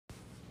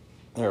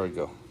There we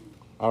go.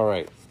 All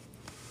right.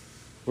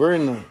 We're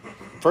in the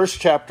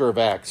first chapter of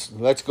Acts.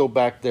 Let's go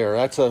back there.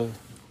 That's a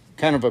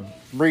kind of a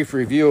brief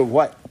review of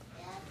what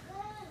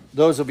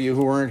those of you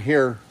who weren't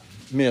here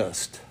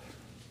missed.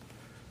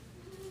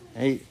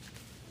 Hey,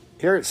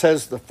 here it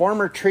says, the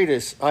former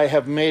treatise I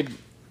have made,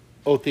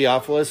 O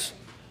Theophilus,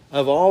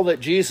 of all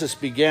that Jesus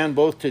began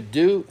both to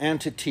do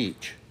and to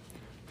teach.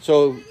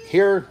 So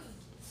here,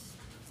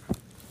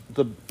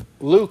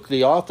 Luke,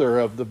 the author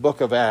of the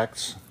book of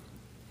Acts,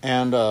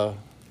 and a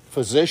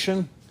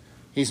physician,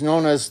 he's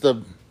known as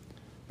the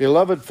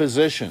beloved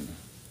physician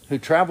who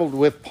traveled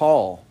with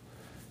Paul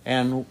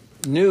and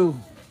knew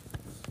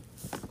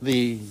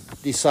the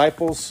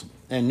disciples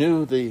and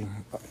knew the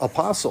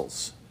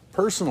apostles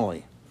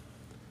personally.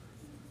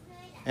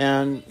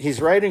 And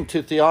he's writing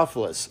to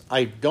Theophilus.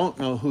 I don't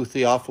know who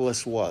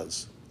Theophilus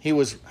was. He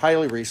was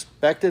highly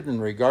respected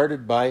and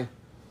regarded by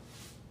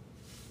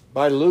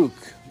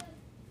Luke.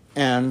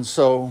 And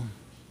so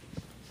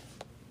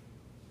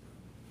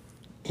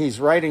he's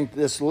writing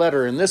this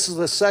letter, and this is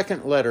the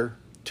second letter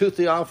to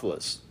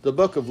Theophilus. The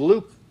book of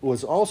Luke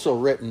was also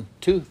written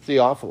to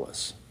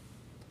Theophilus.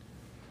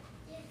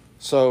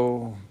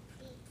 So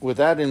with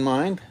that in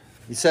mind,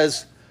 he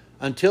says,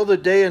 until the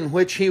day in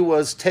which he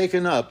was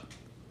taken up,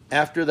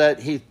 after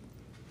that he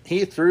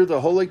through the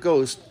Holy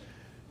Ghost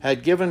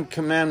had given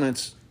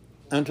commandments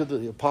unto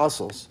the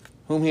apostles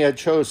whom he had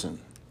chosen.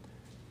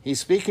 He's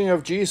speaking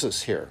of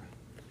Jesus here,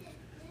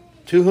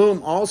 to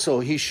whom also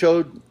he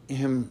showed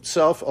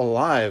himself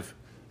alive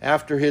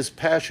after his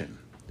passion,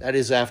 that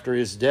is, after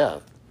his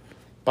death,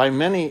 by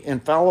many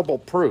infallible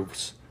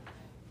proofs,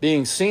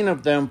 being seen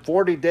of them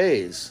 40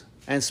 days,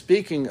 and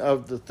speaking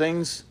of the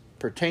things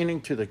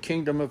pertaining to the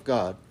kingdom of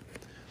God.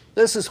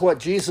 This is what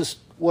Jesus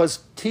was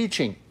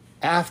teaching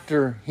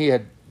after he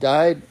had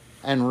died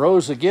and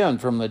rose again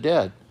from the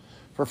dead.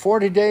 For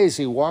 40 days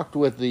he walked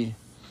with the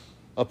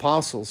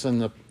apostles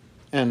and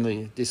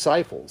the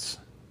disciples.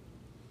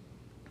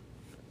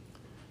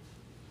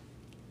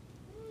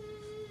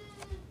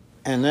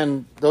 And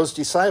then those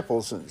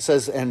disciples, it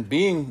says, and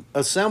being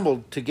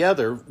assembled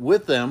together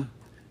with them,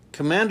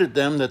 commanded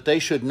them that they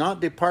should not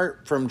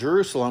depart from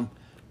Jerusalem,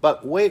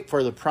 but wait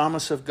for the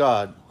promise of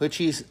God, which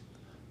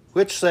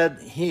said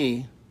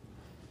he,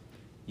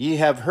 ye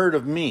have heard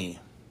of me.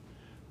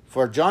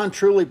 For John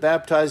truly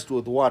baptized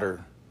with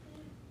water,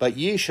 but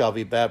ye shall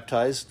be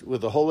baptized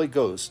with the Holy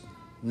Ghost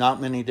not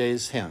many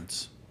days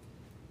hence.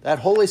 That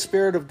Holy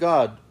Spirit of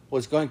God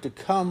was going to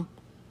come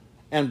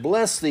and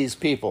bless these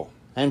people.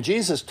 And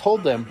Jesus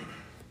told them,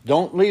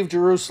 don't leave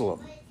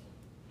Jerusalem,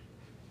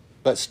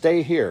 but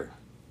stay here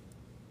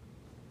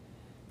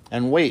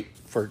and wait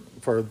for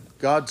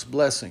God's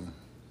blessing.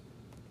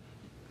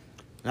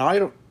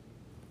 Now,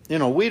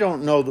 we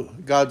don't know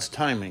God's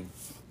timing.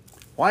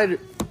 Why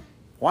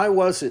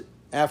was it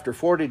after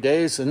 40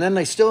 days and then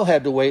they still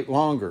had to wait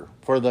longer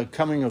for the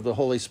coming of the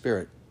Holy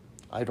Spirit?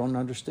 I don't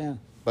understand.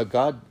 But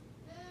God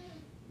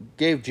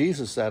gave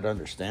Jesus that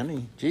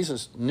understanding.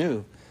 Jesus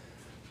knew.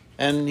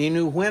 And he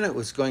knew when it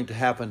was going to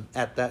happen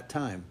at that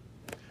time.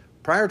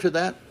 Prior to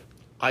that,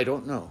 I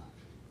don't know.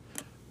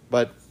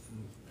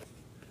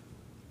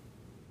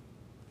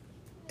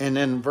 And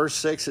then verse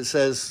 6 it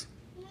says,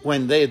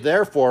 when they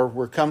therefore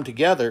were come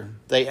together,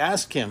 they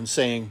asked him,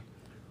 saying,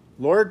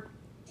 Lord,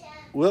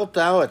 wilt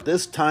thou at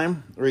this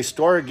time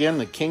restore again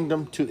the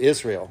kingdom to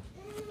Israel?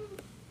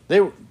 They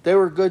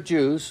were good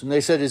Jews, and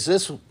they said, is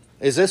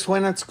this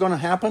when it's going to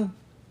happen?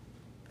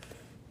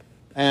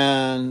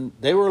 And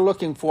they were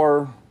looking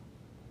for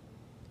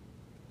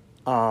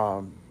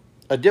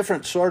a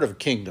different sort of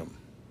kingdom.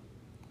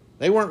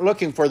 They weren't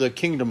looking for the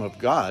kingdom of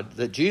God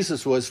that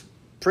Jesus was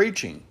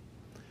preaching,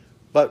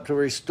 but to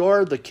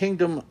restore the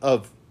kingdom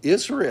of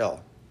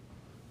Israel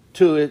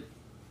to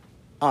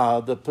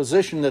the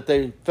position that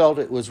they felt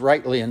it was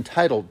rightly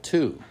entitled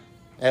to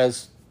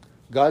as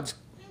God's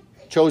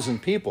chosen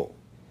people.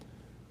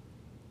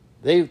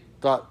 They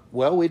thought,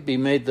 well, we'd be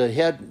made the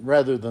head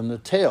rather than the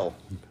tail.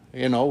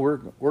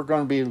 We're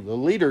going to be the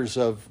leaders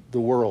of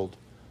the world.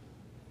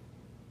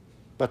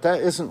 But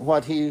that isn't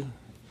what he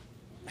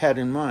had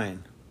in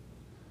mind.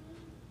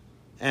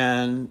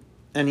 And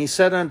he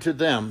said unto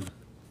them,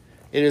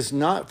 it is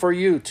not for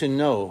you to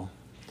know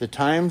the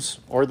times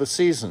or the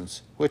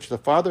seasons which the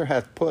Father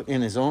hath put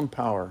in his own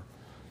power.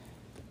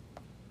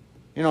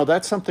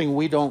 That's something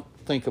we don't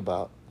think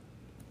about.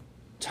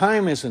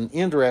 Time is an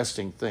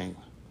interesting thing.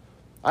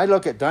 I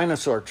look at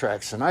dinosaur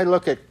tracks and I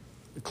look at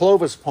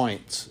Clovis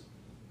points,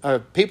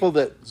 people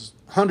that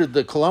hunted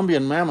the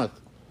Columbian mammoth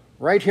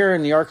right here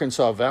in the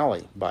Arkansas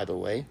Valley, by the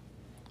way.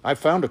 I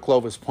found a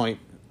Clovis point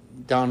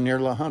down near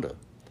La Junta.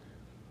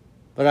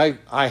 But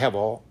I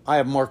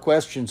have more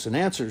questions than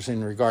answers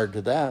in regard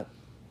to that.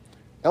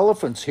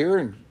 Elephants here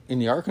in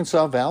the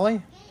Arkansas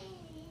Valley?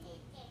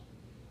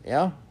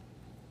 Yeah.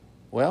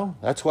 Well,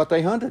 that's what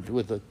they hunted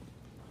with.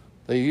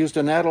 They used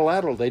an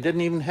atlatl. They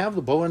didn't even have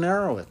the bow and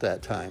arrow at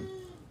that time.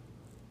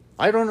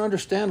 I don't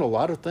understand a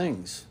lot of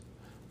things.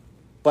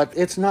 But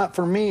it's not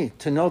for me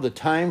to know the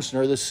times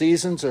nor the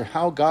seasons or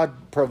how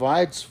God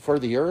provides for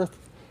the earth.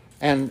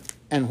 And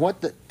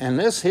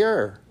this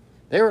here,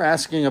 they were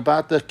asking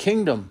about the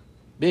kingdom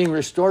being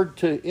restored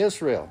to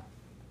Israel.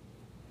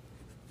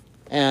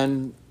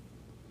 And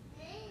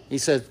he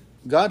said,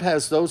 God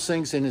has those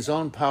things in his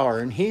own power,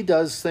 and he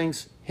does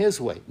things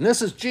his way. And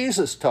this is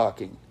Jesus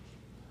talking.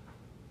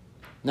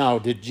 Now,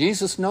 did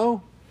Jesus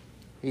know?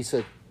 He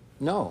said,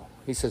 no.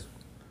 He says,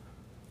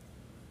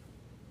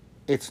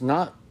 it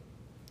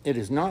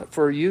is not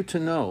for you to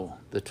know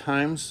the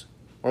times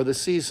or the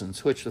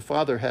seasons which the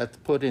Father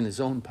hath put in his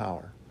own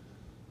power.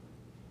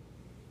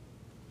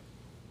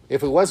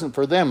 If it wasn't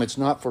for them, it's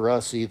not for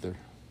us either.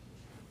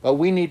 But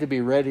we need to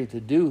be ready to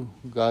do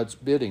God's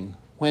bidding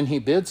when he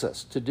bids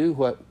us to do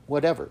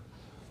whatever.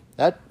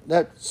 That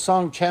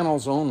song,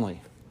 Channels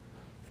Only,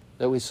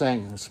 that we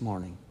sang this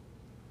morning,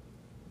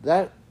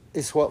 that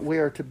is what we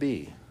are to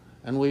be.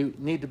 And we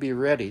need to be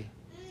ready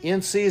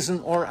in season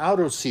or out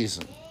of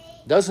season.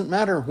 Doesn't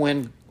matter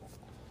when.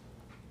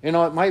 It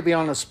might be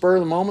on a spur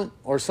of the moment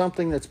or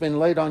something that's been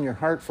laid on your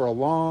heart for a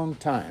long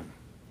time.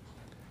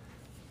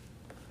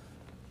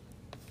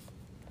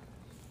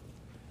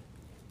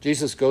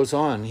 Jesus goes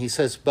on. He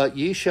says, but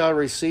ye shall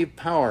receive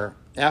power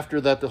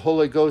after that the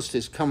Holy Ghost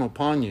is come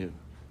upon you.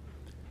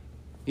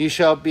 Ye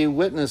shall be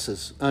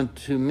witnesses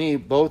unto me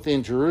both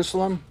in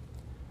Jerusalem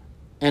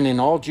and in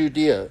all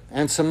Judea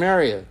and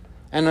Samaria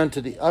and unto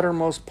the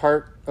uttermost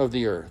part of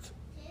the earth.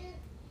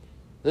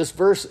 This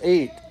verse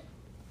 8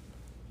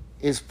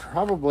 is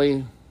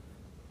probably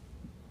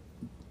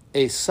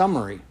a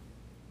summary.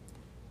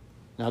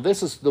 Now,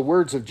 this is the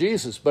words of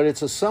Jesus, but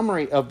it's a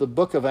summary of the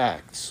book of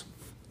Acts.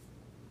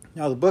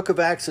 Now, the book of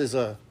Acts is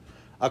a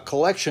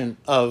collection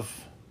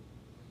of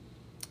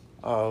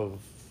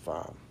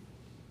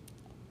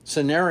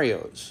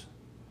scenarios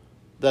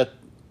that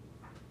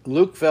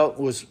Luke felt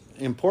was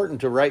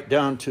important to write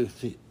down to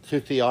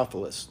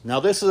Theophilus. Now,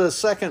 this is a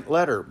second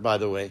letter, by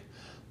the way,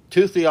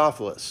 to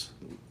Theophilus.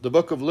 The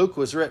book of Luke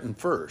was written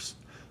first.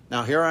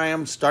 Now, here I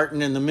am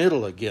starting in the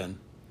middle again,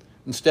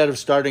 instead of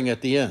starting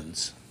at the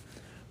ends.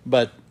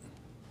 But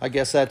I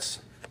guess that's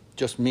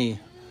just me.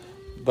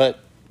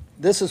 But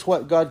this is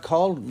what God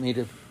called me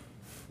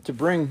to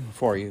bring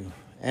for you.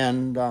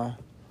 And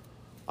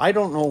I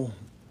don't know.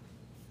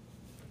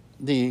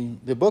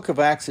 The book of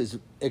Acts is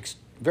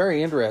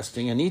very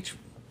interesting, and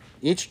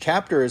each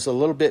chapter is a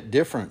little bit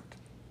different.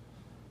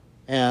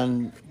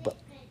 But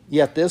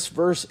yet this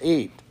verse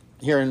 8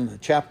 here in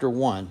chapter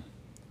 1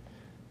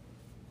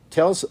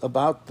 tells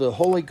about the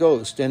Holy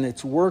Ghost and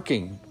its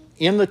working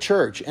in the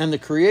church and the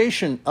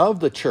creation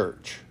of the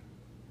church.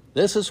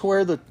 This is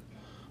where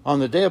on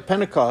the day of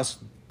Pentecost,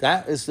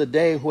 that is the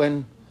day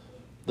when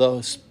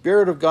the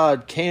Spirit of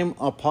God came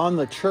upon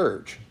the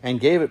church and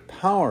gave it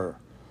power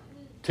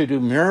to do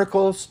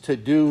miracles, to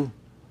do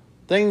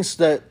things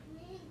that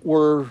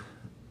were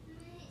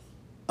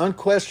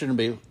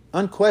unquestionably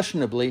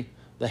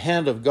the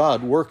hand of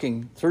God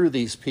working through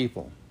these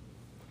people.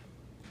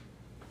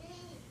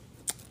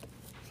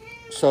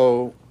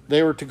 So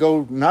they were to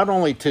go not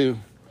only to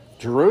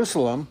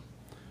Jerusalem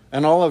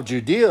and all of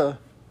Judea,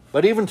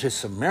 but even to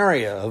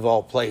Samaria, of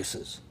all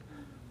places,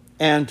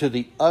 and to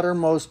the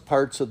uttermost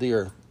parts of the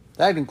earth.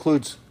 That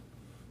includes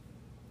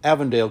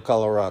Avondale,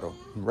 Colorado,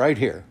 right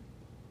here.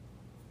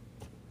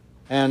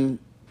 And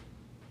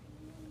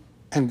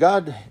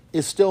God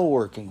is still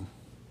working.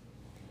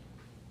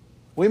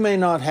 We may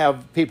not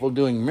have people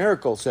doing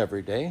miracles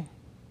every day,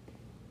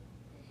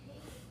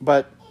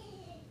 but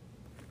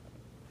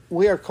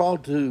we are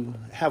called to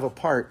have a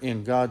part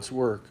in God's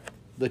work.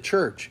 The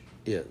church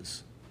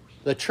is.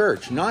 The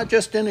church, not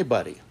just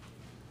anybody,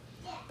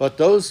 but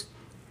those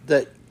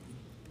that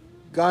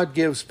God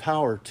gives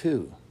power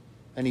to.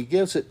 And he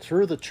gives it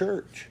through the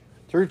church,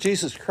 through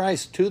Jesus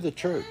Christ to the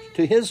church,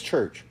 to his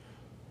church.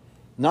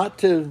 Not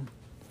to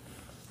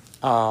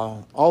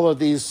all of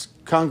these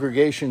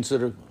congregations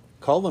that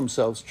call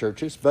themselves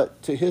churches,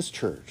 but to his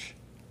church.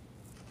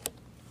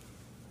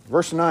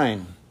 Verse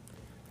 9,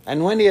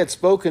 and when he had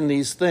spoken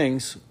these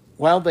things,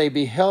 while they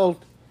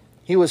beheld,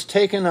 he was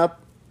taken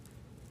up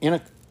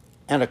and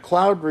a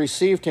cloud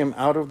received him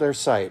out of their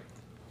sight.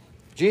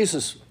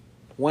 Jesus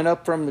went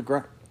up from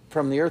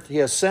the earth. He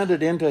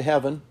ascended into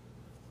heaven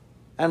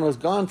and was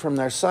gone from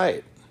their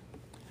sight.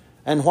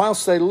 And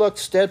whilst they looked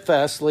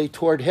steadfastly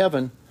toward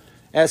heaven,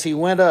 as he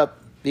went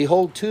up,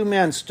 behold, two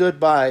men stood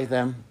by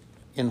them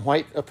in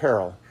white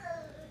apparel,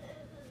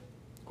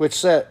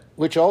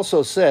 which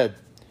also said,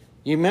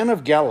 Ye men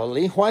of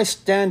Galilee, why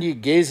stand ye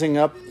gazing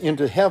up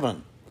into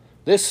heaven?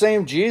 This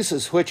same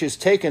Jesus which is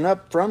taken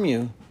up from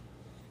you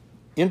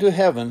into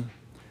heaven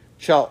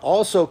shall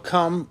also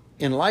come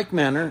in like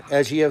manner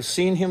as ye have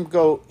seen him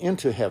go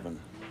into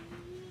heaven.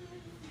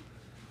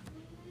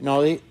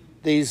 Now, it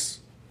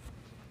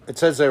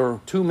says there were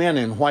two men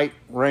in white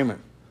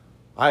raiment.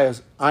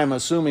 I'm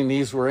assuming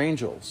these were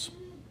angels.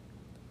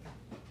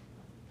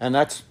 And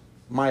that's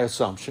my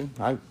assumption.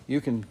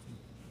 You can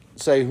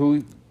say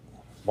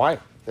why.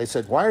 They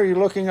said, why are you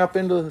looking up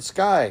into the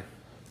sky?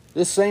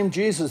 This same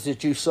Jesus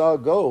that you saw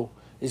go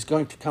is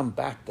going to come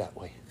back that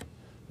way.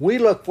 We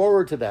look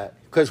forward to that,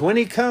 because when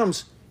he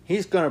comes,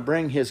 He's going to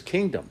bring his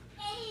kingdom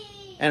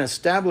and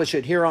establish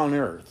it here on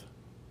earth.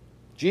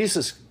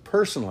 Jesus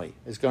personally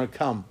is going to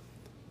come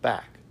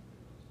back.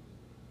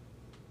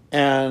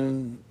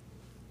 And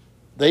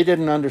they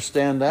didn't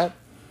understand that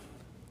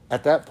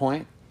at that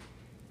point.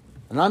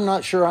 And I'm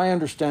not sure I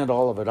understand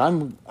all of it.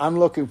 I'm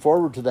looking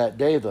forward to that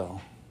day,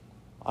 though.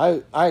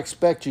 I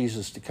expect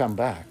Jesus to come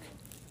back.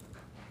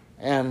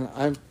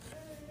 And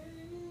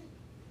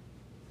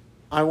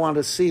I want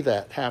to see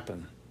that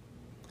happen.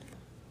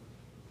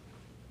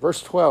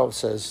 Verse 12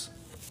 says,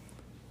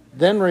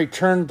 Then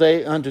returned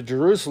they unto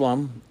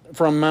Jerusalem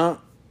from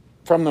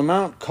the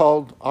mount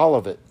called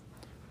Olivet,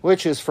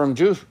 which is from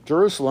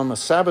Jerusalem a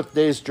Sabbath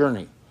day's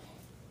journey.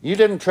 You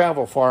didn't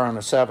travel far on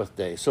a Sabbath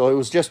day, so it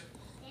was just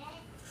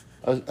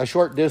a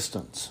short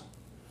distance.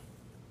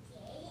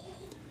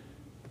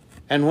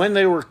 And when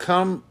they were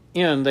come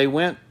in, they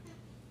went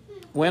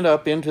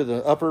up into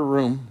the upper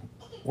room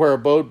where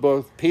abode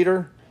both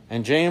Peter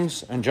and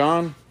James and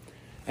John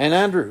and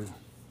Andrew,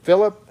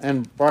 Philip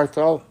and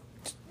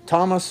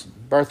Thomas,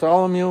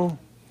 Bartholomew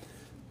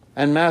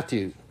and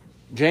Matthew,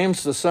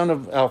 James the son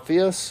of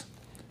Alphaeus,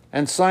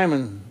 and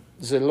Simon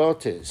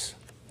Zelotes,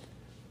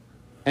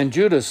 and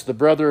Judas the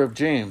brother of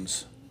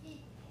James.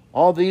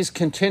 All these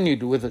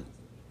continued with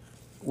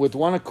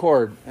one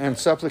accord and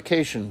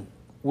supplication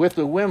with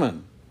the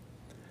women,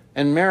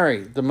 and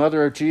Mary the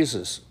mother of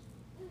Jesus,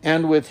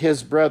 and with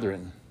his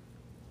brethren.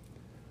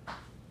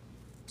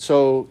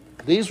 So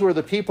these were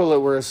the people that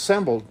were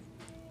assembled,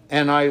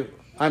 and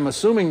I'm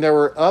assuming there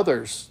were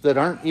others that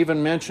aren't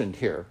even mentioned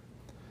here,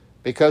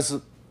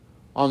 because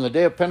on the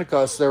day of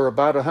Pentecost there were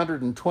about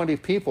 120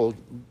 people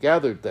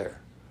gathered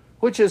there,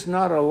 which is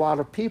not a lot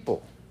of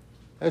people.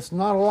 It's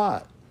not a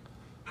lot.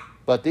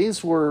 But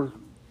these were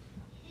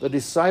the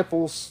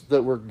disciples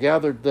that were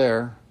gathered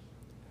there,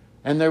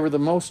 and they were the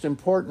most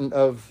important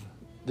of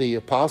the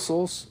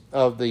apostles,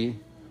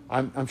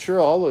 I'm sure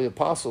all the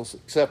apostles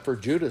except for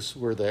Judas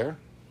were there.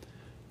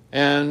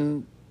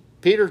 And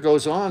Peter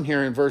goes on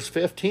here in verse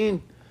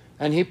 15,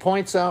 and he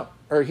points out,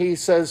 or he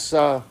says,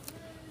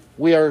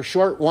 we are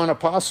short one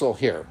apostle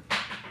here.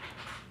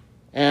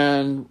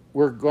 And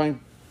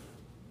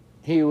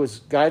he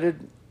was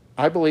guided,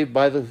 I believe,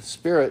 by the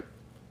Spirit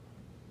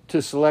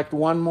to select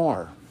one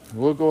more.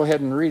 We'll go ahead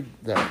and read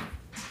that.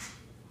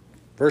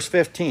 Verse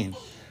 15.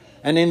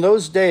 And in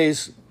those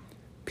days,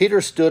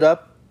 Peter stood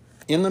up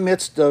in the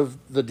midst of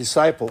the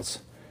disciples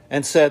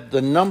and said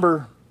the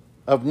number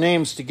of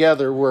names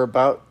together were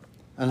about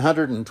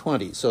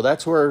 120. So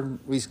that's where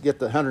we get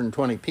the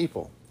 120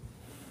 people.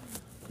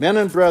 Men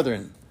and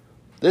brethren,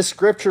 this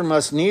scripture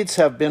must needs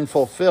have been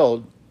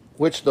fulfilled,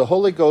 which the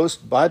Holy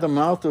Ghost by the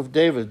mouth of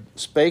David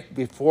spake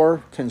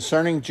before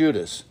concerning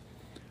Judas,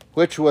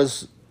 which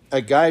was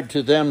a guide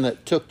to them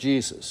that took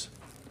Jesus.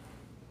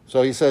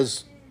 So he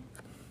says,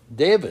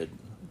 David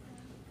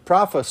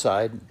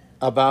prophesied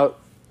about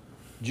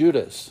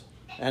Judas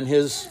and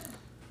his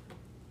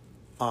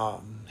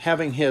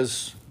having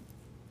his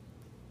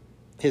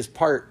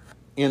part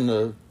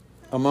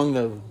among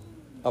the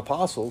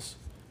apostles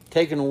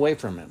taken away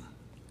from him.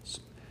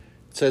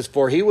 It says,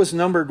 for he was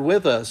numbered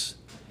with us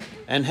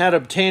and had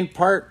obtained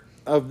part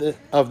of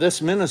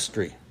this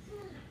ministry.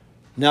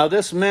 Now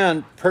this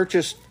man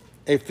purchased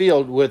a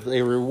field with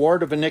a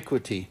reward of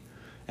iniquity,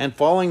 and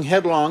falling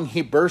headlong,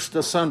 he burst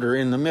asunder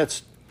in the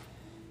midst,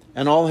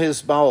 and all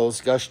his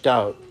bowels gushed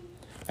out.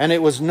 And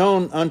it was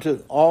known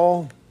unto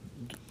all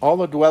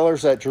the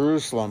dwellers at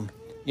Jerusalem,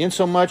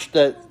 insomuch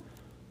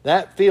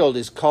that field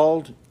is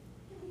called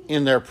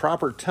in their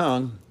proper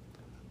tongue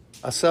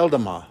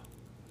Aceldama,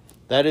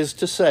 that is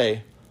to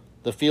say,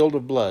 the field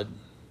of blood.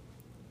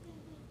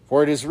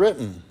 For it is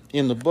written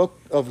in the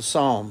book of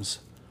Psalms,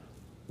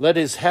 let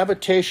his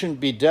habitation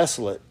be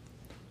desolate,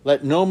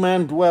 let no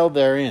man dwell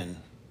therein,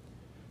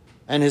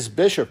 and his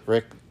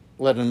bishopric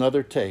let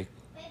another take.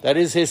 That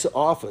is his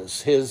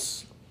office,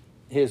 his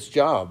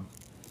job.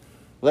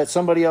 Let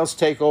somebody else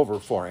take over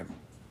for him.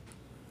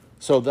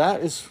 So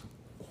that is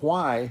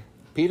why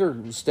Peter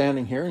is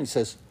standing here and he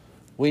says,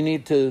 we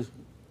need to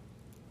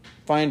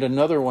find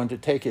another one to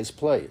take his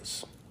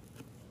place.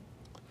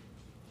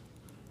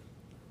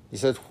 He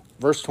says,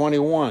 verse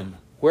 21,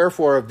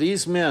 wherefore of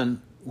these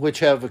men which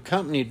have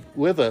accompanied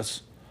with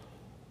us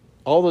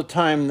all the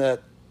time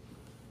that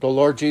the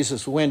Lord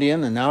Jesus went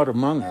in and out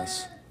among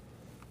us.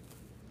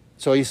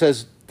 So he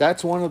says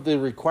that's one of the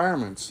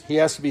requirements. He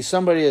has to be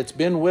somebody that's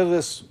been with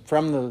us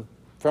from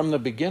the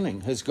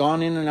beginning, has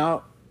gone in and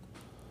out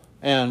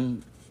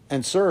and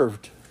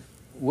served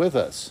with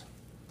us.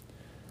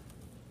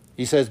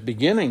 He says,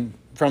 beginning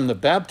from the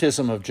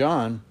baptism of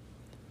John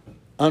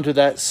unto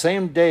that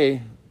same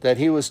day that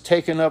he was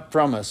taken up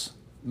from us,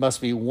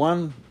 must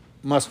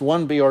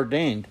one be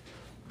ordained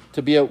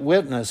to be a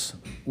witness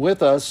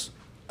with us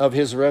of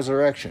his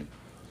resurrection.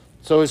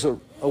 So he's a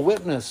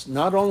witness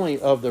not only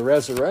of the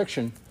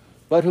resurrection,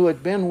 but who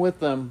had been with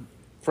them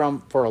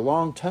for a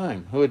long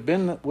time, who had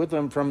been with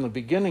them from the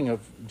beginning of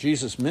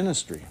Jesus'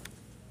 ministry.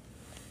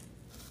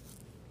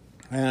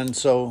 And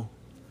so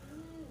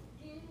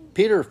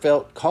Peter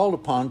felt called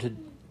upon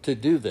to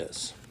do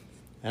this.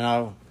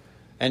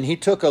 And he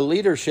took a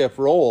leadership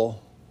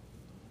role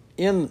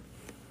in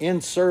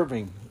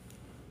serving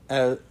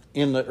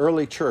in the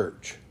early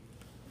church.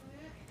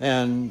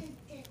 And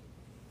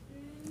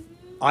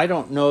I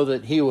don't know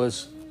that he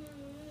was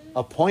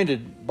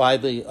appointed by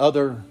the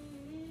other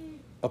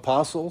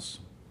apostles.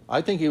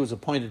 I think he was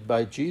appointed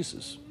by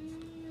Jesus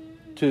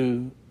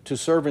to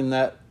serve in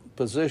that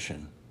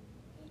position.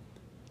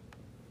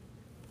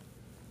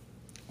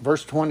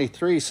 Verse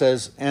 23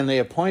 says, and they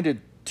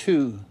appointed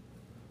two,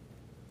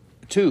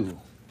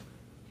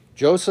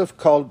 Joseph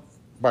called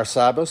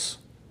Barsabbas,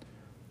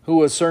 who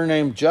was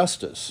surnamed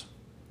Justus,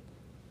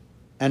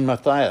 and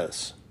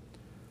Matthias.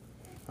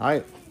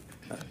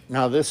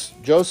 Now this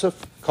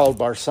Joseph called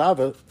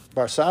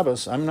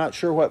Barsabbas, I'm not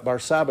sure what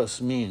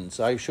Barsabbas means.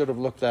 I should have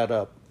looked that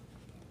up.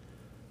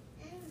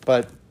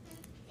 But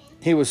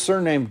he was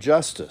surnamed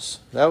Justus.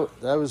 That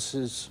was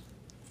his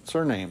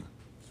surname.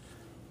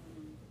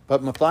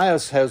 But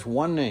Matthias has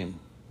one name.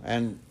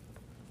 And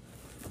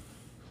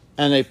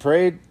they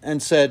prayed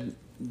and said,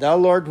 Thou,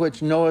 Lord,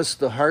 which knowest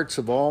the hearts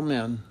of all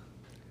men,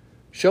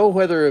 show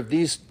whether of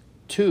these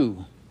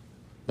two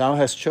thou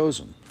hast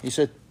chosen. He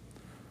said,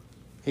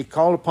 he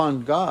called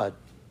upon God,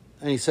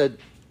 and he said,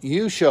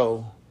 you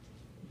show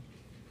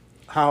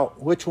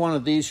which one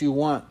of these you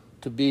want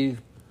to be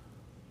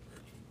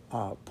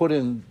put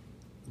in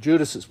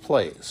Judas's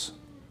place.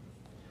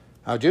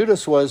 Now,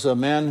 Judas was a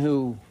man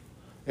who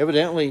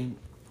evidently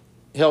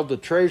held the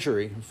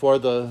treasury for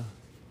the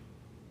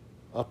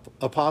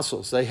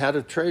apostles. They had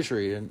a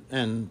treasury,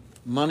 and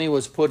money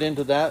was put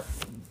into that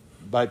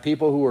by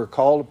people who were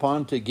called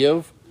upon to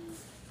give.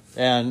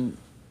 And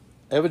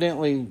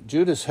evidently,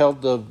 Judas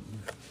held the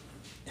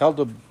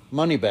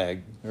money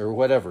bag or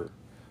whatever.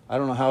 I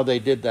don't know how they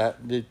did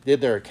that. They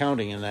did their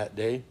accounting in that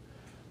day,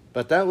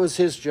 but that was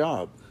his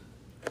job.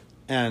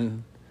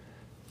 And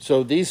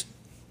so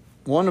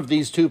one of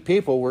these two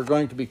people were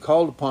going to be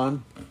called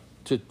upon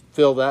to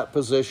fill that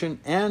position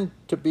and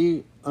to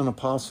be an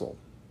apostle.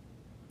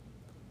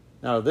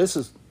 Now, this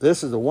is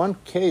the one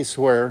case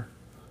where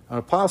an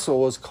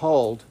apostle was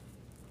called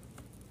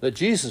that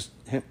Jesus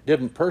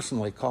didn't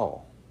personally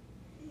call.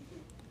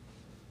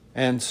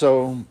 And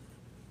so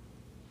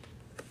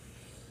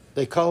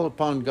they called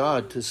upon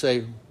God to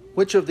say,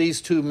 which of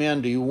these two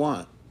men do you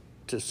want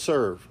to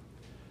serve?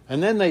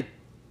 And then they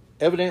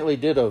evidently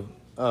did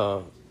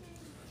a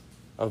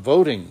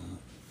voting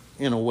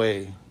in a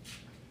way,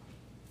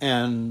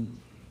 and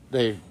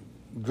they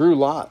drew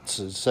lots,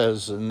 it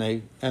says, and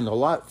the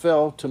lot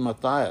fell to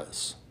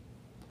Matthias.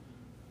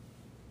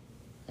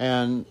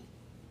 And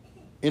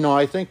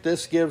I think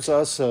this gives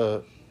us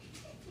a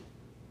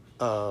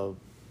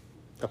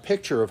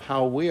picture of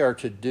how we are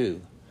to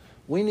do.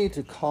 We need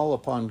to call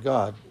upon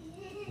God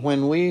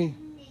when we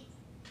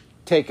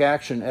take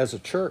action as a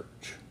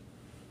church.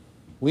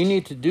 We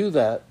need to do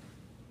that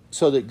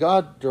so that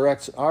God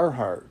directs our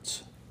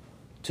hearts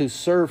to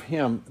serve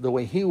Him the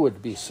way He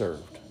would be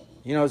served.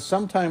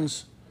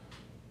 Sometimes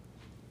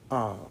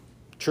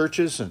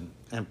churches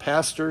and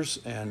pastors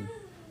and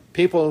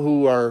people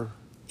who are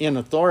in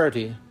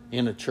authority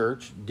in a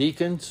church,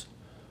 deacons,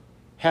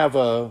 have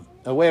a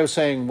way of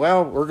saying,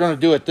 well, we're going to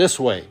do it this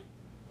way.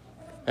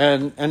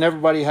 And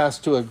everybody has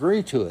to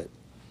agree to it.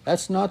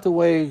 That's not the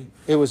way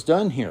it was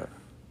done here.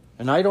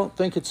 And I don't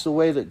think it's the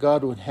way that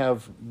God would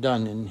have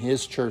done in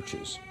His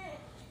churches.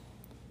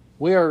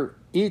 We are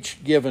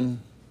each given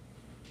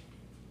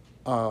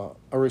a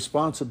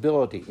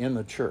responsibility in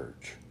the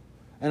church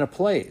and a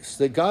place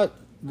that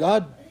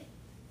God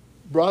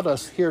brought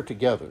us here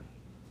together.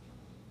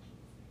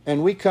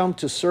 And we come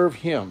to serve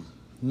Him,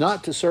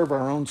 not to serve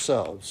our own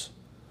selves.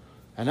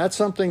 And that's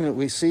something that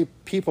we see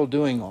people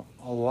doing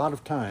a lot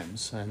of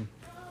times.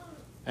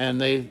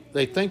 And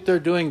they think they're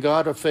doing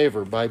God a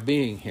favor by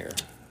being here.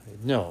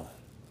 No.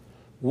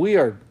 We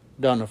are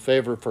done a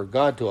favor for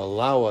God to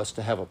allow us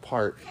to have a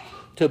part,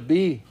 to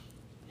be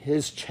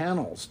His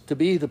channels, to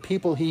be the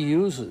people He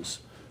uses,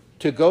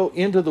 to go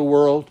into the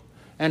world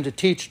and to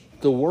teach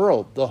the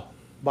world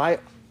by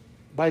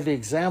the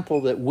example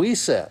that we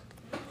set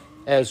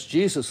as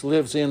Jesus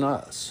lives in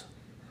us.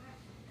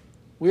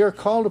 We are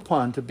called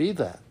upon to be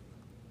that,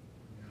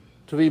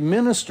 to be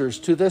ministers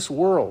to this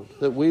world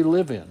that we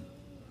live in.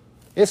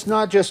 It's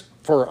not just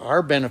for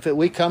our benefit.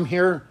 We come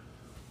here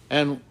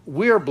and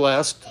we are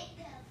blessed.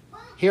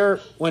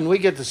 Here, when we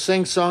get to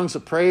sing songs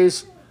of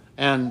praise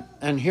and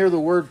hear the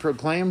word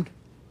proclaimed,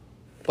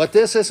 but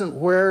this isn't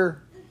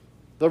where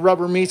the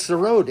rubber meets the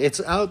road.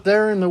 It's out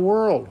there in the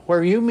world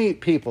where you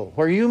meet people,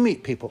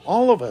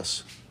 all of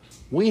us.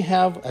 We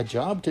have a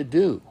job to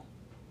do.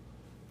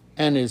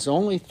 And it's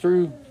only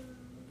through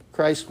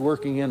Christ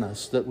working in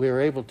us that we are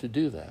able to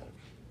do that.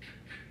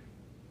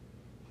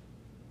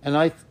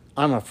 And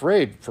I'm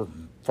afraid,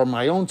 for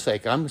my own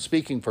sake, I'm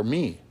speaking for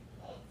me,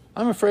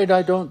 I'm afraid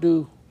I don't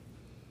do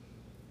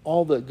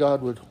all that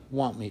God would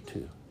want me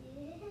to.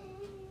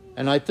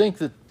 And I think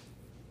that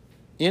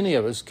any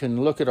of us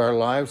can look at our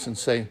lives and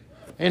say,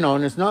 and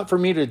it's not for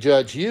me to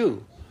judge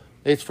you,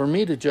 it's for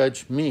me to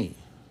judge me.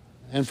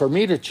 and for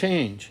me to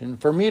change and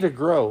for me to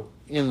grow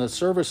in the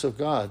service of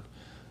God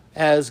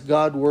as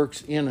God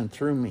works in and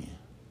through me.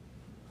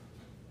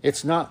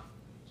 It's not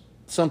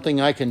something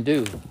I can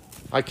do.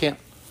 I can't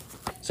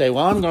say,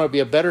 well, I'm going to be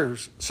a better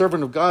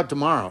servant of God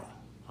tomorrow.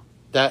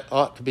 That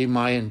ought to be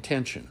my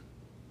intention.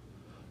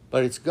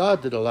 But it's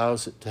God that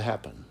allows it to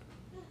happen.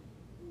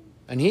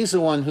 And He's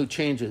the one who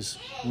changes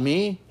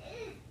me,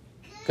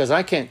 because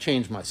I can't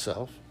change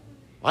myself.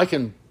 I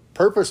can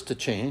purpose to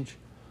change,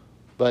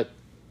 but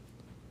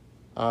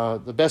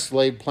the best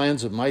laid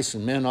plans of mice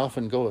and men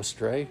often go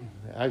astray.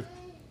 I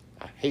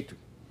hate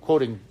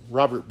quoting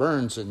Robert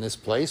Burns in this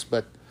place,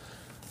 but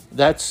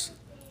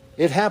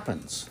it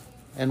happens.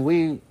 And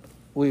we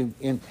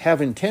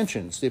have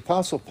intentions. The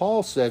Apostle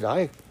Paul said,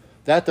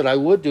 that I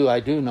would do, I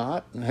do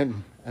not,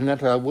 and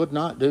that I would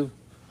not do,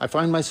 I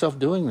find myself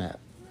doing that.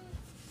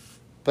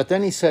 But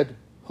then he said,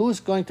 who's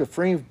going to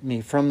free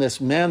me from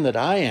this man that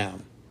I am?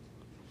 And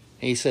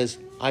he says,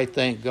 I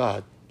thank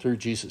God through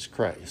Jesus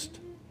Christ.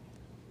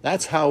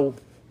 That's how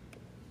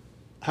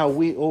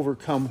we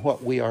overcome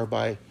what we are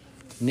by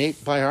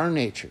our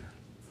nature.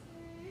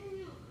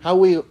 How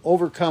we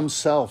overcome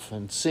self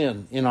and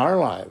sin in our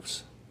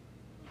lives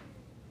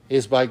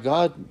is by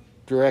God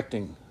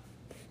directing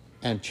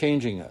and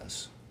changing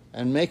us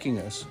and making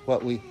us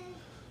what we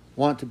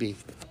want to be.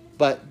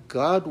 But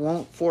God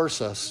won't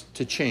force us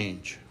to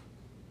change.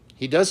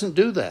 He doesn't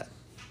do that.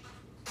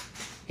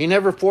 He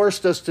never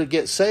forced us to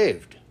get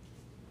saved.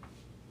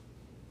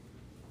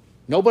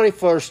 Nobody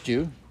forced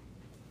you,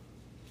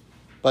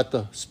 but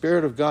the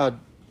Spirit of God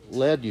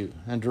led you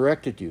and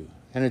directed you.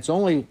 And it's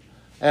only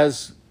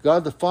as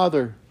God the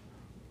Father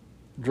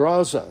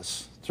draws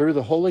us through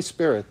the Holy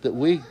Spirit that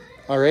we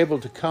are able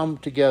to come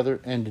together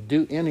and to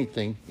do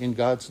anything in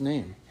God's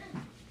name.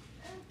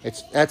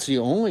 That's the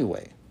only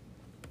way.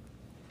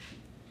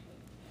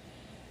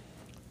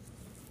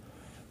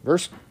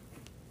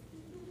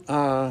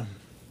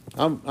 I'm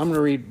going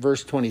to read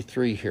verse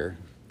 23 here.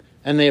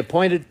 And they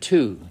appointed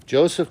two,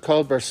 Joseph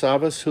called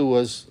Barsabas, who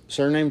was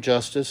surnamed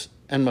Justus,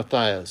 and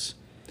Matthias.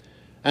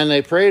 And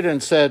they prayed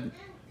and said,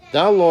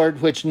 Thou,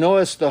 Lord, which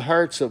knowest the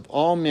hearts of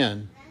all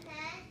men,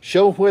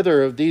 show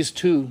whither of these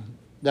two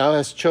thou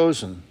hast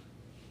chosen,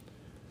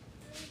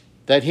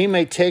 that he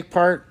may take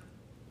part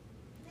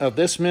of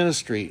this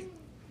ministry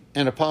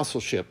and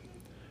apostleship,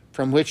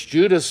 from which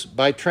Judas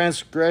by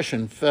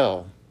transgression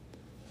fell,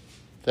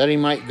 that he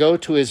might go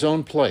to his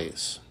own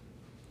place.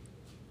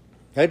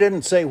 I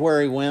didn't say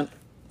where he went.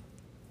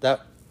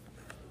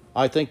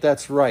 I think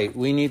that's right.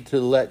 We need to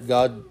let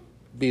God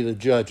be the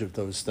judge of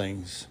those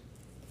things.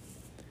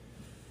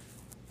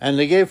 And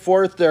they gave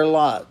forth their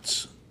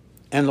lots,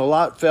 and the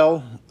lot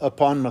fell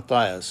upon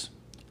Matthias.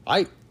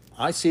 I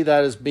see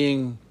that as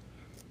being,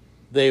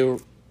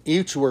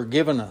 each were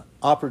given an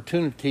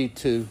opportunity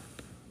to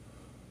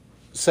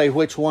say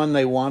which one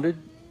they wanted,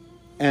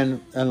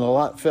 and the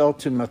lot fell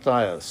to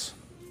Matthias.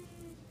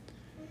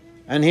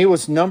 And he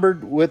was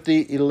numbered with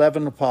the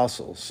 11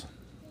 apostles.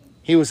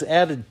 He was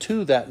added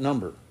to that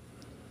number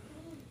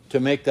to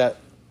make that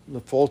the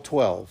full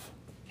 12.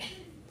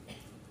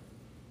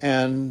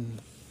 And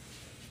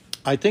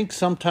I think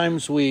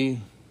sometimes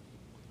we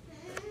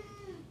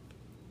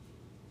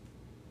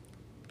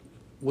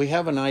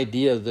have an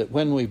idea that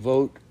when we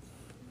vote,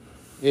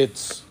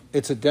 it's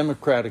a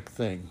democratic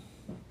thing.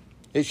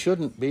 It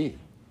shouldn't be.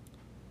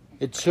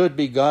 It should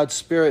be God's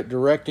Spirit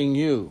directing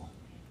you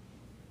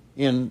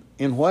in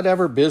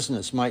whatever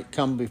business might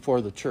come before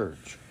the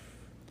church.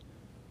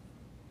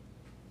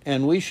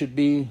 And we should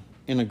be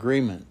in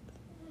agreement.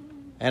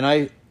 And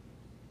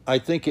I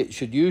think it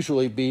should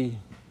usually be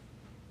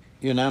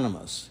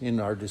unanimous in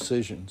our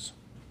decisions.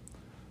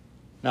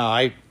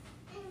 Now,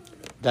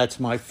 that's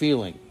my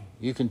feeling.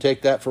 You can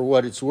take that for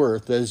what it's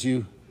worth as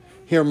you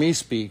hear me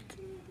speak,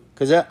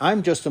 because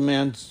I'm just a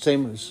man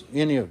same as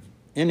any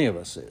of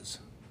us is.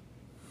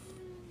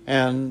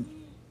 And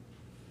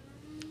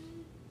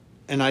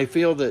I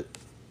feel that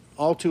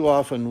all too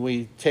often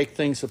we take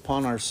things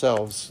upon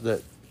ourselves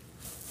that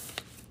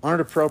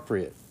aren't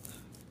appropriate.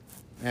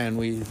 And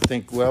we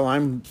think, well,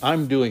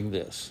 I'm doing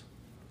this.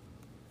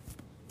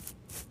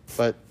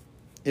 But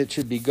it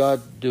should be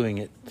God doing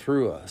it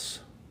through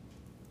us.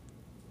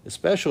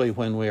 Especially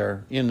when we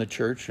are in the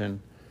church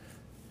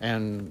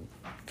and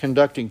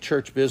conducting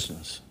church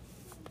business.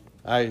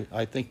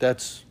 I think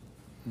that's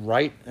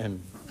right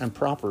and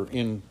proper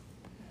in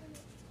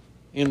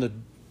the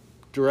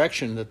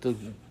direction that the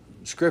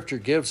Scripture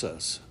gives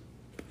us.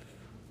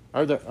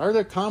 Are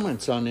there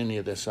comments on any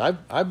of this?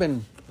 I've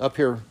been up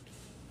here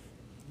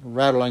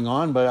rattling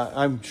on, but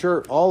I'm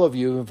sure all of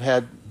you have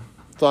had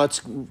thoughts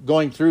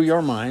going through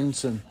your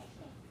minds, and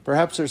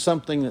perhaps there's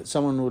something that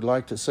someone would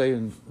like to say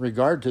in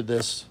regard to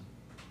this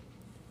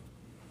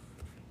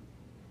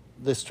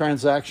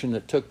transaction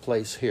that took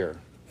place here.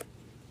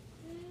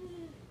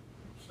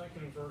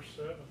 Second in verse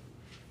 7,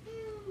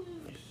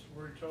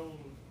 we're told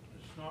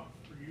it's not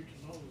for you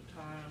to know the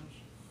times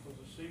or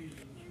the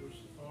seasons which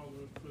the Father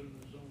had put in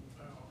His own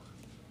power.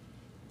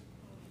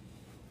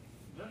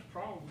 That's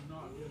probably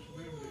not just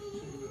limited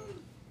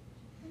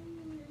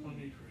to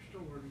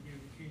restored and give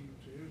the kingdom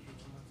to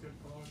Israel. And I think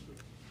God could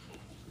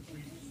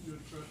be good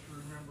for us to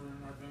remember in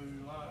our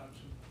daily lives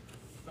and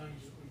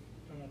things that we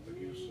come up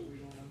against that we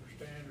don't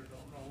understand or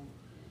don't know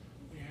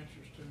the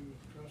answers to.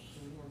 Trust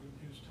the Lord in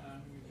His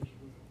timing and His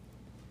will.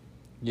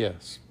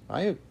 Yes,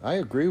 I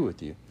agree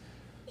with you.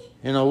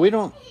 You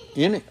know,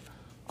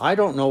 I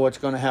don't know what's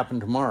going to happen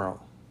tomorrow.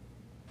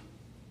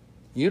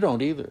 You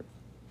don't either.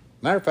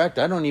 Matter of fact,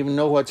 I don't even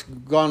know what's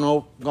gone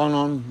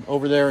on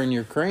over there in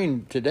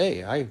Ukraine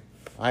today. I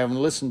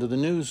haven't listened to the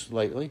news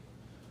lately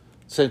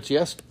since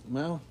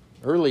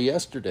early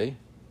yesterday.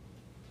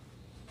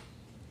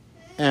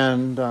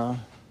 And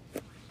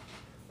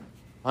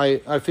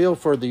I feel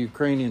for the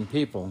Ukrainian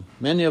people.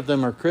 Many of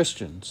them are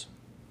Christians.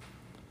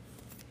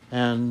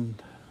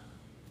 And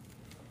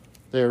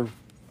they're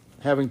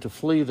having to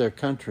flee their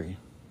country.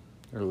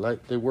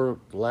 They were,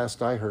 the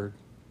last I heard.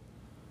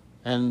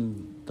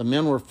 And the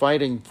men were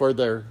fighting for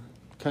their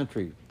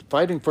country,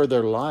 fighting for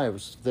their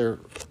lives, their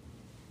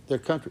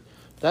country.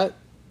 The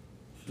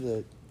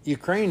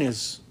Ukraine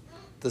is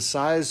the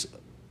size,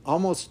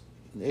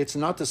 it's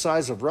not the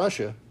size of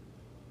Russia,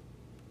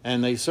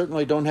 and they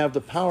certainly don't have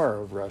the power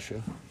of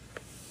Russia.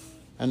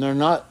 And they're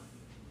not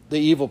the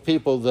evil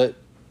people that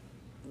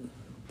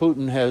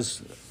Putin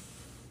has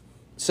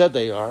said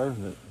they are.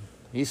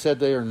 He said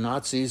they are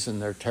Nazis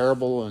and they're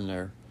terrible and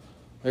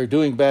they're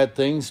doing bad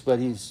things, but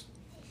he's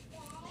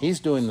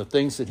doing the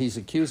things that he's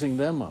accusing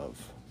them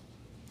of.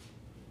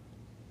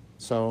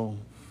 So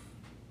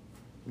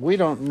we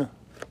don't know.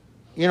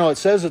 You know, it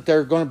says that there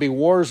are going to be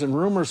wars and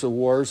rumors of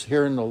wars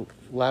here in the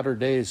latter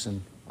days,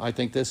 and I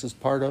think this is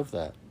part of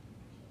that.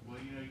 Well,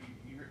 you know,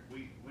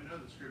 we know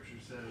the Scripture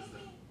says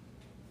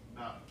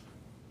that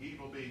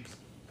evil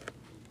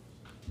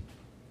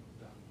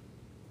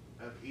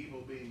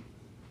being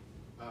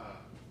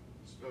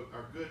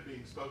or good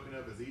being spoken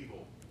of as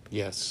evil.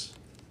 Yes.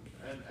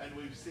 And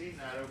we've seen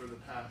that over the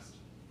past,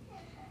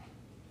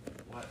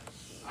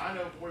 I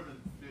know more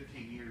than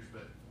 15 years,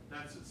 but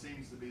it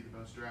seems to be the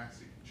most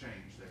drastic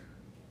change there.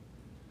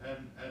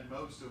 And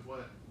most of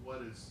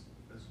what is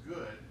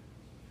good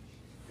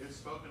is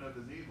spoken of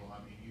as evil. I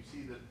mean, you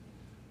see that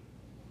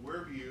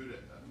we're viewed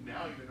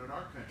now, even in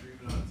our country,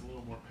 even though it's a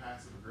little more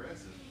passive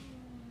aggressive,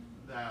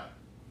 that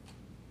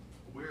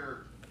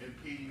we're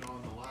impeding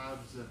on the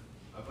lives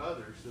of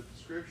others that the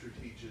Scripture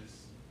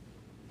teaches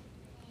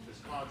is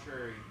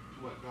contrary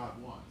to what God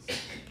wants.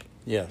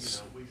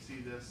 Yes. You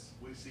know,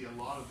 we see a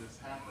lot of this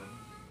happen,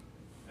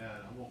 and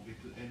I won't get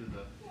into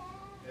the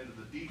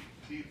deep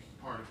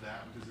part of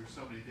that because there's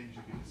so many things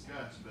you can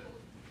discuss, but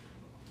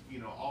you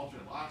know,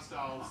 alternate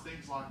lifestyles,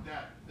 things like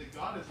that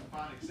God doesn't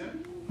find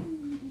acceptable,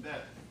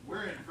 that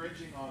we're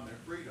infringing on their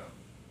freedom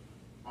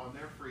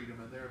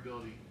and their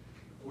ability.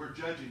 We're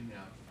judging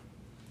them.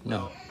 No.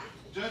 Well,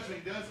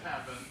 judgment does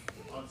happen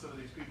on some of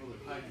these people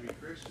that claim to be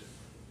Christian,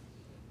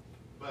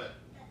 but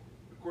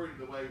according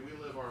to the way we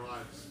live our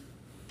lives,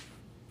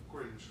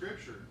 according to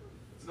Scripture,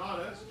 it's not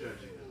us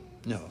judging them.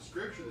 No. It's the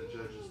Scripture that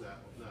judges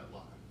that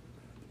life.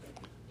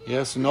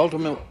 Yes, and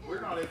ultimately,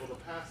 we're not able to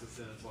pass a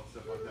sentence on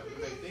stuff like that.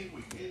 We may think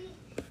we can.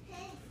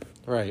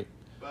 right.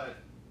 But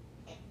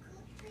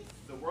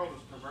the world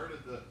has perverted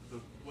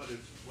what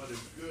is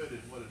good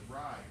and what is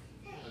right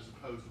as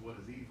opposed to what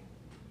is evil.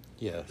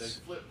 Yes. They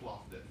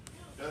flip-flopped it.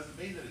 Doesn't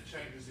mean that it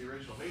changes the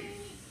original meaning.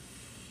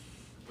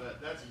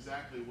 But that's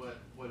exactly what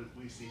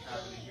we see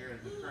happening here in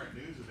the current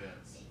news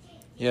events.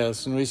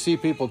 Yes, and we see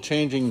people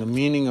changing the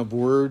meaning of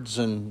words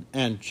and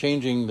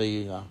changing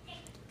the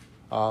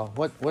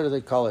what do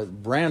they call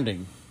it?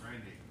 Branding.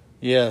 Branding.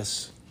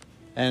 Yes,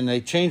 and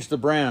they changed the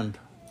brand.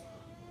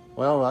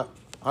 Well,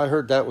 I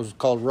heard that was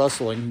called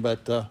rustling,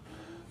 but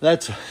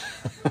that's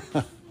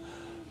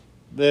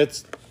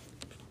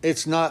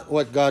it's not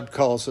what God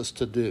calls us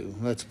to do.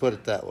 Let's put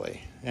it that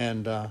way.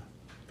 And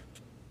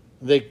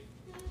they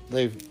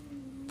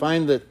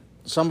find that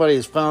somebody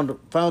has found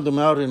them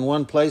out in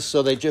one place,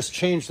 so they just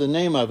change the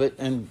name of it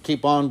and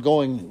keep on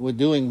going with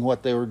doing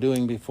what they were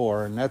doing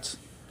before. And that's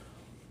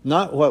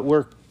not what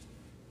we're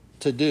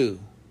to do.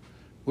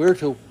 We're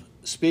to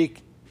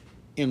speak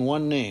in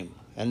one name,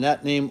 and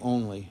that name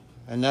only.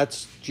 And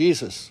that's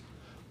Jesus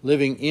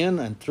living in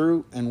and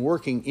through and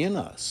working in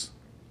us.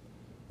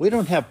 We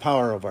don't have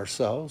power of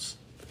ourselves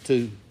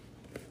to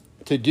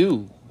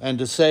do and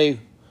to say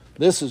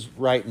this is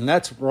right and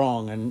that's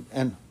wrong,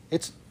 and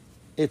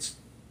it's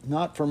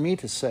not for me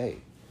to say.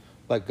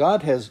 But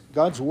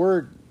God's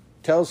word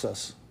tells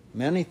us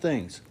many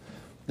things.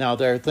 Now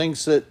there are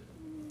things that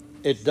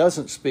it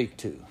doesn't speak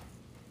to.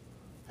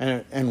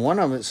 And one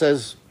of them, it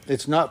says,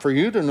 it's not for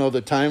you to know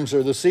the times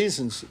or the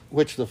seasons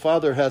which the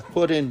Father hath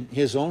put in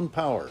his own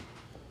power.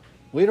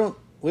 We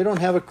don't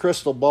have a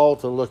crystal ball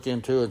to look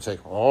into and say,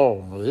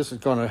 oh, this is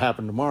going to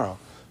happen tomorrow.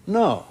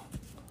 No,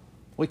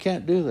 we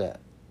can't do that.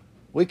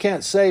 We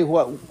can't say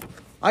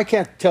I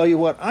can't tell you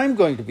what I'm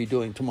going to be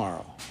doing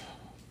tomorrow.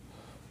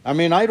 I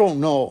mean, I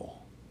don't know.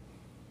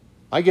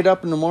 I get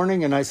up in the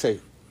morning and I say,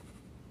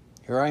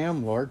 here I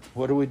am, Lord.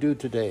 What do we do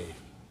today?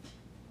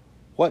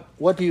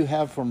 What do you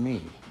have for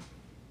me?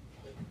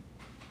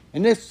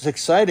 And it's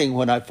exciting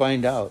when I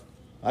find out.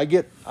 I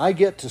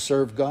get to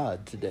serve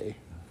God today.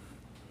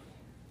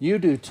 You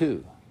do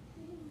too.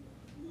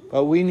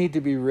 But we need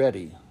to be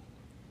ready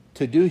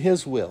to do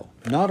His will,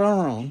 not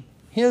our own,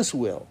 His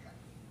will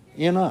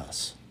in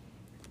us.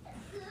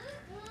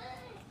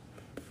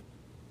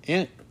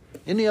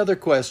 Any other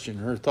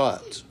question or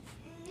thoughts?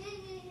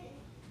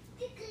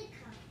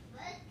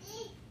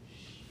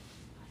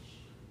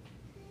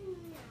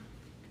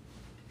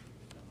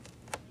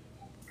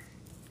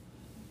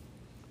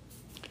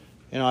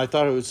 I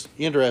thought it was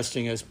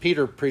interesting as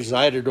Peter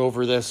presided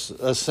over this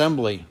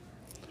assembly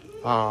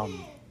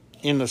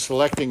in the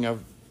selecting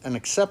of an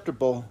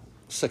acceptable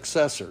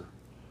successor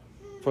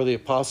for the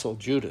apostle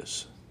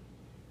Judas.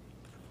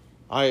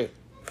 I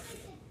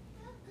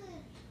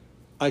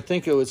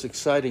think it was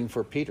exciting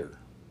for Peter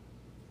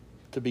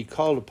to be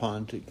called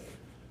upon to,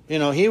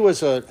 he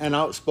was an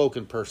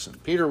outspoken person.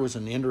 Peter was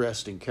an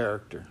interesting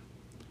character.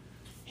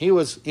 He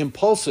was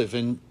impulsive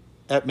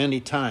at many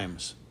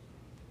times.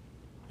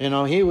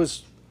 He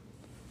was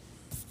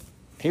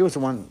the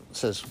one that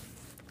says,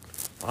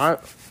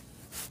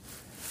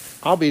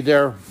 I'll be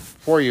there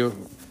for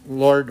you,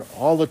 Lord,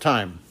 all the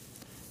time.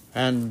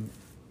 And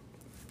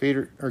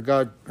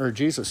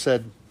Jesus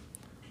said,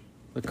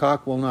 the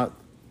cock will not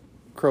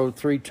crow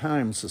 3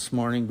 times this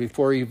morning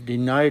before you've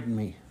denied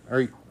me.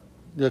 Or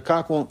the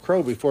cock won't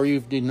crow before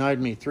you've denied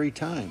me 3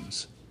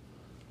 times.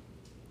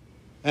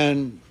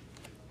 And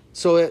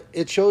so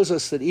it shows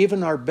us that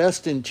even our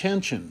best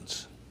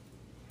intentions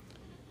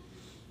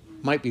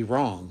might be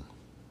wrong.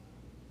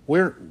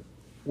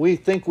 We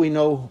think we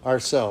know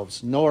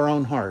ourselves, know our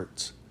own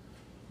hearts.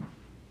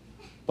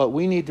 But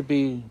we need to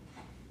be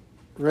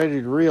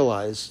ready to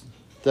realize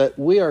that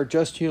we are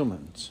just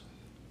humans.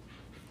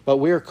 But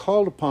we are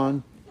called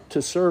upon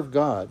to serve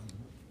God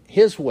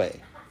His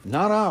way,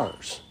 not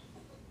ours.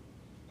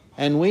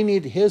 And we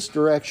need His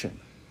direction,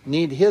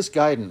 need His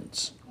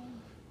guidance.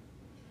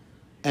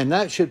 And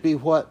that should be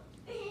what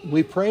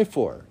we pray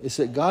for, is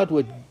that God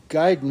would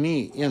guide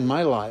me in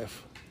my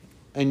life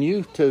and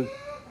you to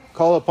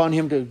call upon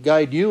Him to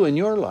guide you in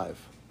your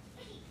life.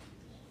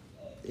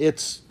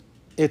 It's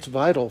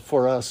vital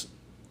for us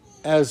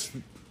as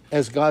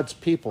God's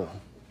people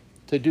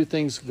to do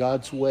things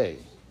God's way,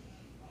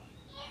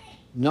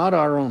 not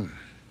our own.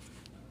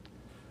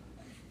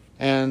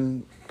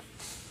 And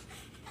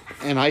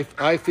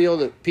I feel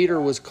that Peter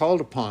was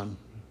called upon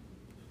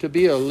to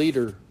be a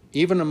leader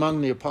even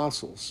among the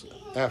apostles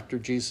after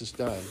Jesus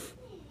died.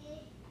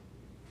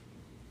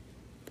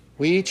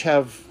 We each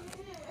have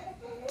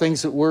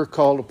things that we're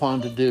called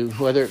upon to do,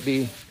 whether it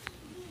be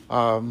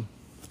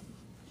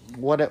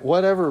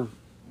whatever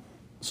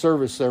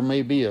service there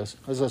may be, as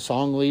a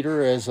song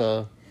leader, as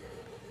a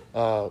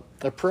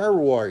prayer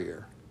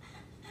warrior.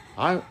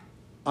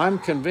 I'm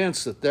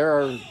convinced that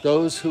there are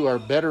those who are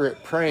better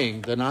at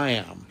praying than I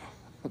am,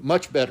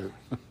 much better.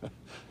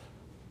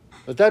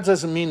 But that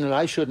doesn't mean that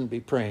I shouldn't be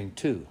praying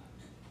too.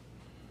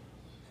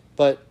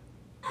 But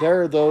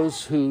there are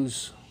those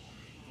whose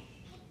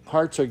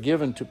hearts are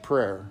given to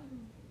prayer.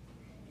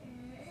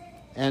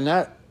 And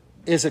that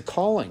is a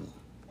calling.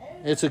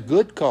 It's a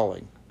good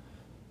calling.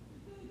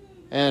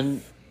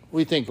 And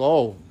we think,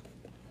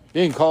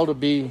 being called to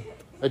be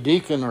a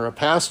deacon or a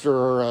pastor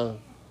or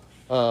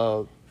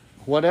a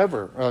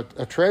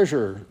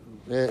treasurer,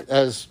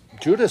 as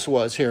Judas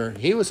was here.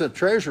 He was a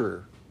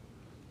treasurer.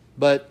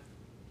 But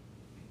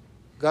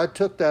God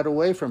took that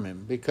away from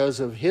him because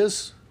of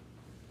his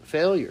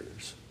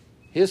failures.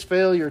 His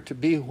failure to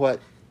be what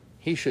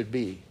he should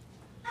be.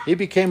 He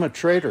became a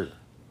traitor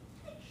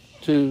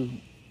to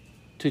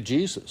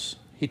Jesus.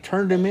 He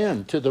turned him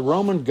in to the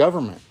Roman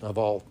government of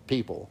all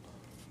people.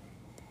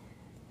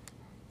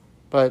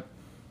 But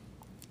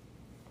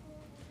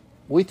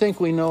we think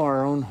we know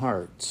our own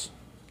hearts.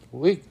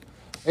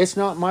 It's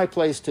not my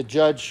place to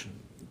judge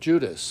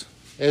Judas.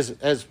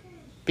 As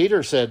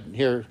Peter said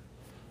here,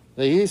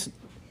 that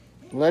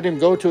let him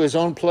go to his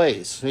own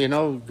place.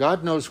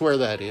 God knows where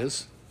that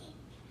is.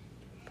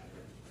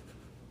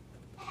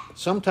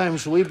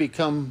 Sometimes we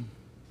become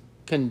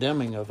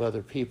condemning of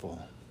other people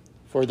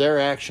for their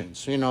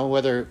actions.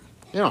 Whether,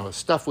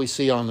 stuff we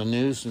see on the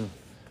news, and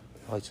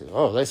I say,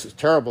 this is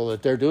terrible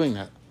that they're doing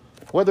that.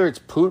 Whether it's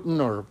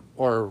Putin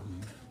or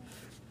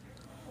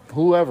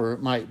whoever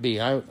it might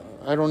be, I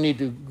don't need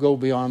to go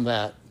beyond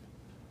that.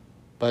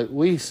 But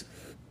we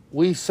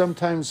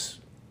sometimes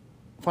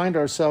find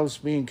ourselves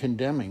being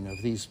condemning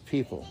of these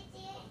people.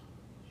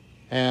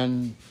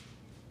 And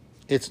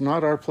it's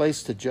not our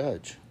place to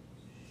judge.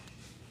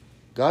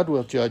 God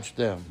will judge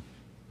them.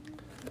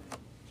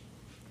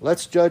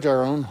 Let's judge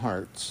our own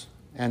hearts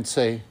and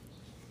say,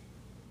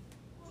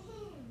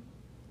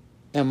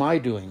 am I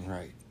doing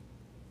right?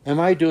 Am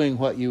I doing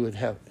what you would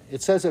have?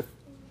 It says,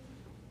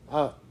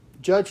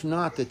 judge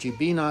not that you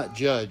be not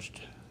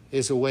judged,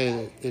 is a way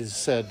that is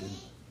said.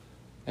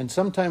 And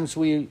sometimes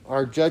we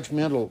are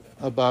judgmental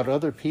about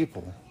other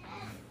people.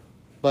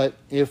 But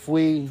if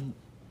we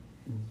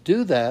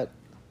do that,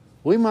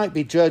 we might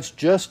be judged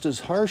just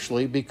as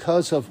harshly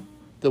because of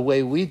the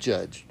way we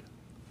judged.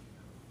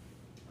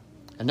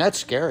 And that's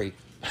scary.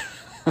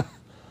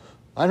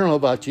 I don't know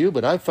about you,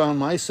 but I found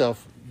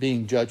myself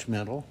being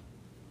judgmental.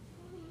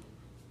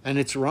 And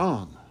it's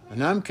wrong.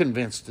 And I'm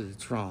convinced that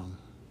it's wrong.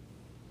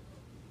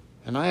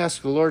 And I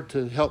ask the Lord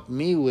to help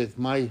me with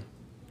my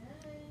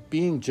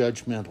being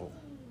judgmental.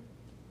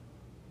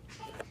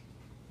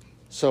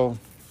 So,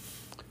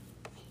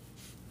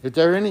 is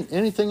there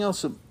anything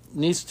else that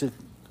needs to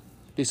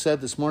be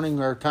said this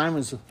morning? Our time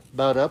is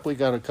about up. We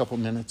got a couple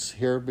minutes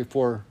here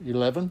before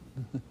 11.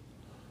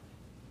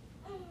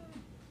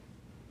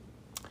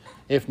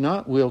 If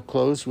not, we'll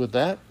close with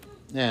that.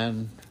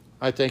 And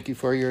I thank you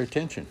for your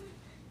attention.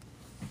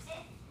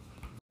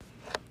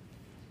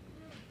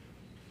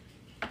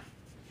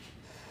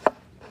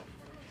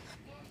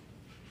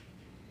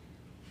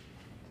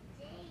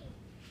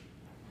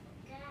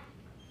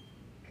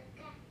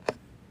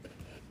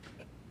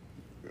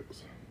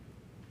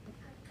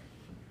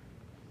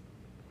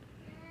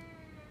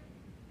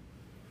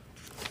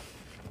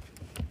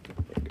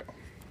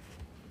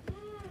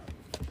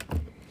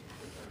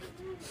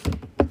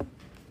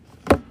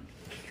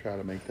 Try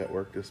to make that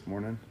work this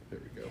morning. There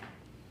we go.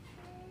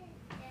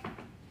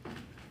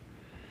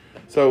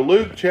 So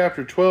Luke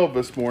chapter 12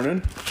 this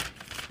morning.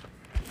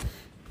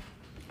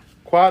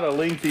 Quite a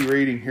lengthy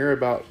reading here,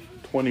 about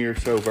 20 or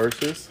so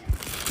verses.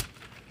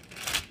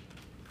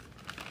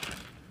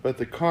 But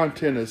the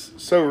content is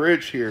so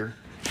rich here.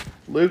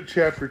 Luke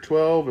chapter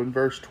 12 and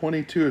verse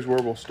 22 is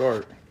where we'll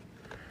start.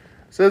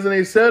 It says, "And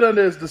he said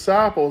unto his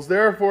disciples,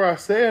 Therefore I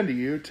say unto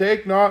you,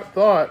 take not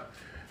thought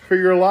for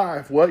your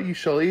life, what ye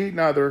shall eat,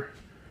 neither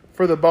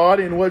for the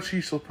body and what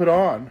ye shall put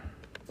on.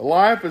 The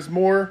life is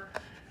more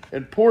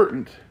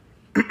important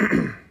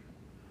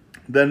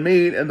than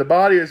meat, and the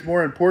body is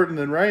more important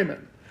than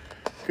raiment.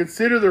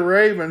 Consider the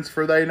ravens,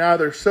 for they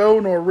neither sow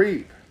nor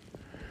reap,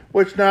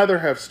 which neither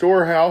have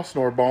storehouse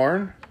nor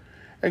barn,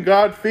 and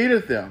God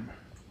feedeth them.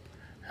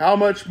 How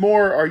much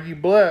more are ye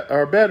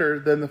are better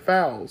than the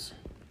fowls?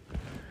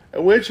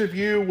 And which of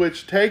you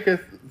which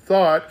taketh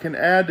thought can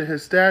add to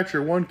his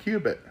stature 1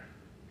 cubit?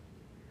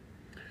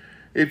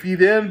 If ye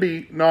then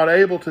be not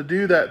able to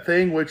do that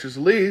thing which is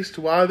least,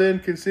 why then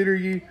consider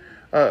ye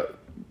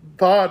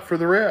thought for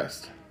the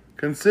rest?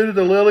 Consider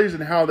the lilies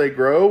and how they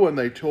grow, and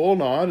they toil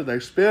not, and they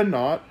spin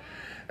not.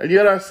 And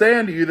yet I say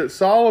unto you that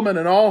Solomon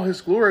in all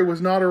his glory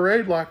was not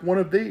arrayed like one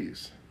of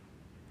these.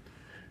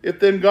 If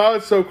then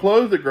God so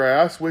clothe the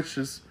grass, which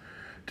is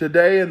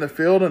today in the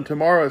field, and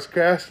tomorrow is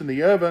cast in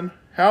the oven,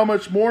 how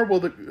much more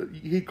will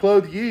he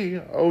clothe ye,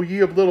 O ye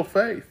of little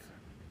faith?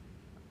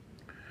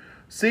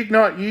 Seek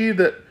not ye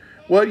that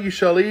what ye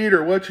shall eat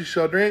or what ye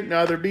shall drink,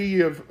 neither be ye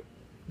of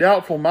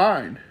doubtful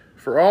mind.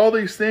 For all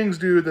these things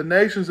do the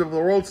nations of the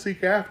world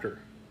seek after.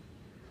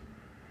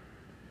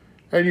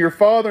 And your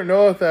Father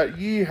knoweth that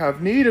ye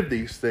have need of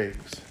these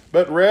things.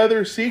 But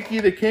rather seek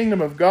ye the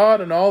kingdom of God,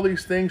 and all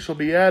these things shall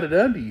be added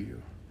unto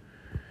you.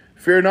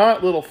 Fear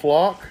not, little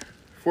flock,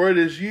 for it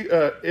is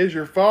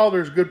your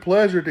Father's good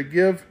pleasure to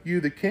give you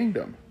the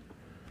kingdom.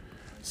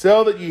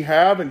 Sell that ye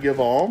have, and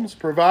give alms.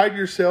 Provide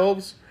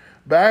yourselves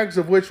bags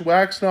of which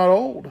wax not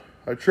old,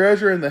 a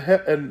treasure in the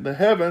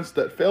heavens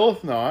that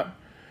faileth not,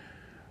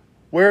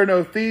 where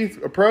no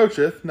thief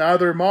approacheth,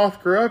 neither moth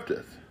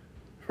corrupteth.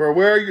 For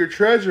where your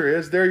treasure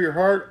is, there your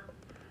heart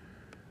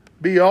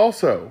be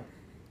also.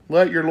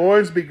 Let your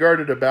loins be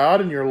girded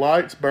about, and your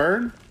lights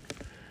burn.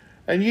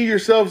 And ye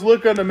yourselves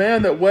look unto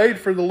men that wait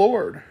for the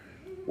Lord,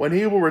 when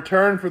he will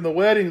return from the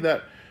wedding,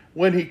 that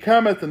when he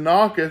cometh and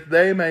knocketh,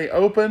 they may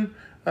open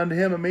unto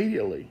him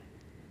immediately.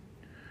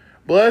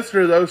 Blessed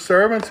are those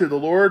servants who the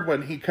Lord,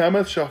 when he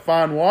cometh, shall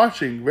find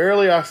watching.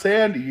 Verily I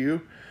say unto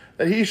you,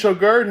 that he shall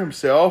gird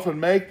himself, and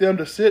make them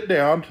to sit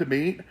down to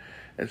meat,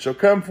 and shall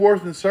come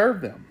forth and serve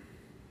them.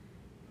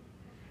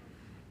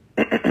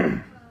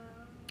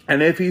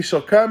 And if he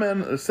shall come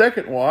in the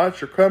second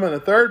watch, or come in the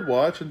third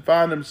watch, and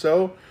find them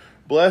so,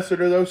 blessed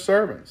are those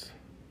servants.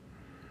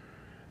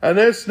 And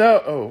this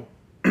know,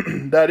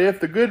 that if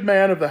the good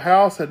man of the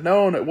house had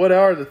known at what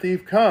hour the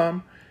thief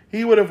come,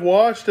 he would have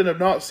watched and have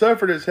not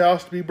suffered his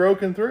house to be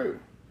broken through.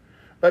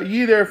 But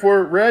ye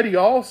therefore ready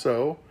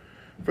also,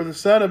 for the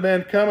Son of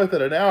Man cometh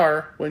at an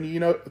hour when ye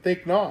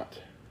think not.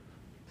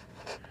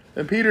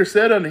 And Peter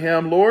said unto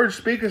him, Lord,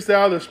 speakest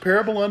thou this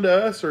parable unto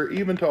us, or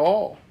even to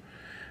all?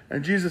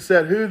 And Jesus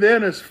said, Who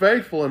then is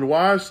faithful and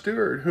wise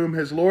steward, whom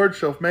his Lord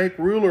shall make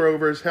ruler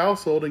over his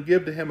household, and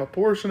give to him a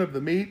portion of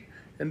the meat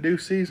in due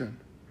season?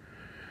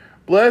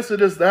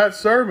 Blessed is that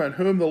servant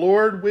whom the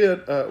Lord,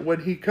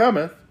 when he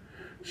cometh,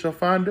 shall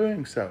find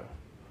doing so.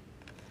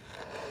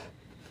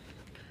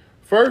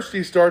 First,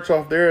 he starts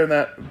off there in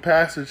that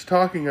passage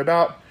talking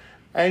about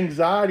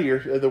anxiety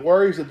or the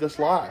worries of this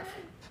life.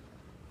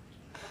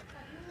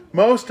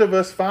 Most of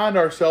us find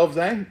ourselves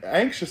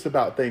anxious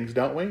about things,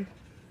 don't we?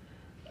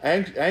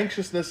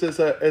 Anxiousness is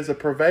a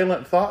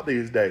prevalent thought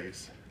these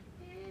days.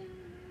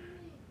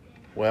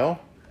 Well,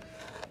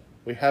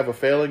 we have a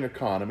failing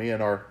economy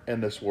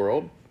in this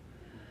world.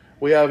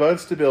 We have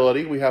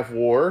instability. We have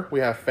war.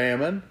 We have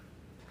famine.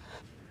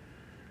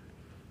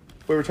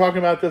 We were talking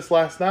about this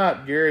last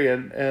night, Gary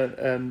and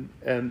Ed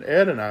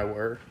and I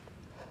were.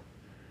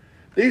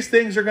 These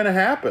things are going to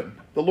happen.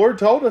 The Lord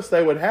told us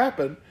they would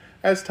happen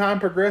as time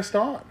progressed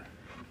on.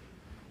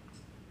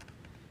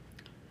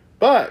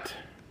 But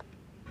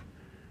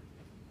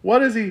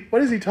what is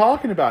he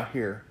talking about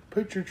here?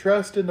 Put your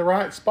trust in the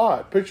right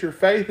spot. Put your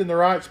faith in the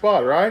right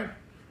spot, right?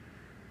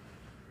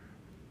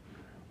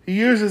 He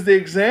uses the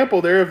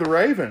example there of the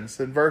ravens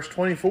in verse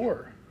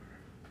 24.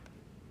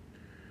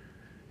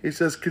 He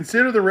says,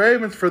 "Consider the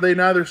ravens, for they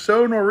neither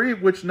sow nor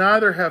reap, which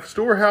neither have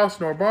storehouse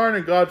nor barn,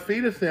 and God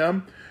feedeth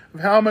them.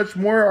 Of how much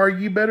more are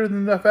ye better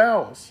than the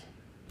fowls?"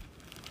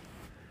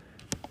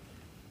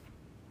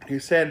 He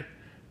said,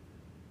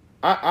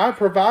 I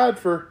provide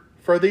for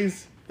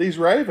these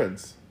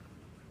ravens.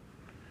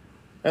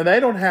 And they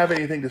don't have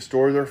anything to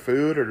store their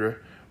food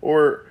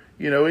or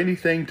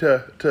anything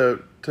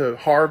to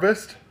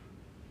harvest.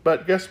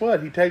 But guess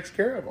what? He takes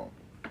care of them.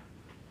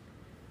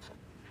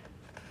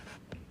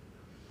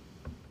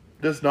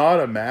 Does not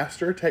a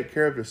master take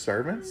care of his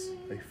servants?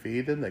 They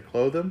feed them, they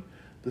clothe them.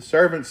 The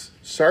servants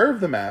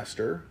serve the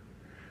master,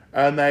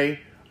 and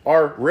they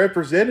are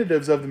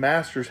representatives of the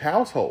master's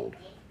household.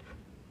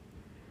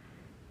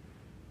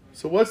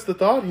 So what's the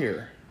thought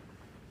here?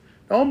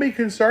 Don't be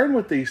concerned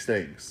with these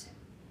things,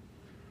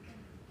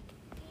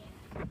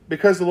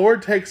 because the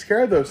Lord takes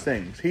care of those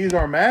things. He's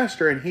our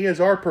master, and He is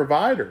our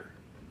provider.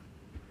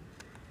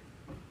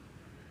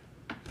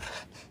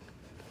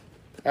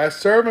 As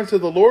servants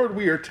of the Lord,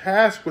 we are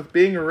tasked with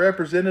being a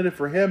representative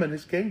for Him and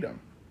His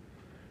kingdom,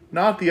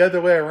 not the other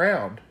way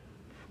around.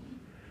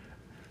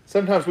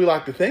 Sometimes we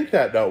like to think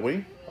that, don't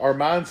we? Our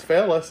minds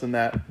fail us in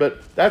that,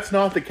 but that's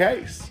not the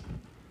case.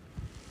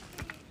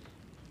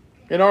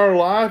 In our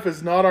life, it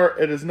is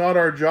not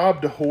our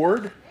job to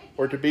hoard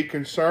or to be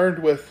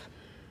concerned with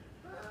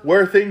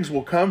where things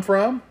will come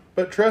from,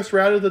 but trust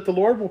rather that the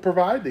Lord will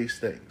provide these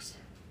things.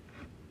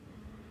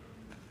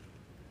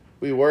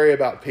 We worry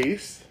about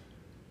peace.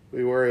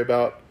 We worry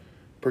about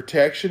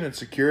protection and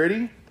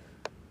security.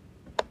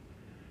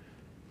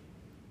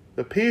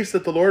 The peace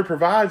that the Lord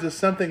provides is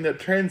something that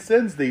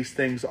transcends these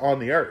things on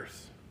the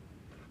earth.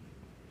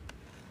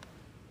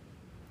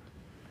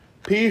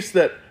 Peace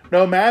that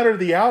no matter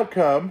the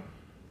outcome,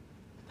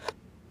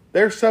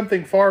 there's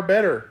something far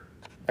better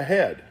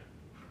ahead.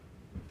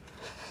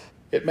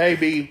 It may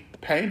be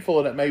painful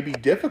and it may be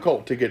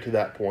difficult to get to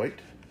that point,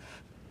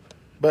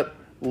 but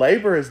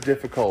labor is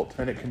difficult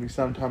and it can be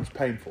sometimes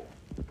painful.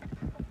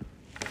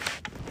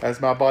 As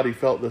my body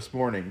felt this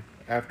morning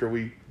after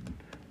we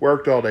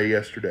worked all day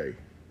yesterday.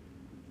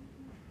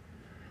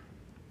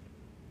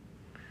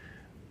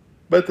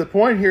 But the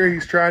point here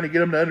he's trying to get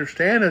them to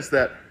understand is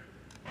that,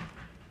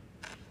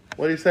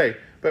 what did he say?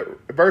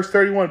 But verse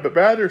 31, "But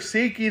rather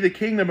seek ye the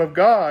kingdom of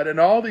God, and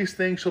all these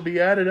things shall be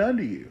added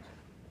unto you."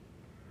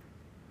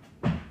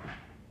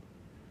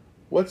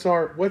 What's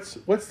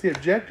the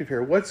objective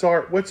here? What's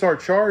our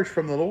charge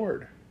from the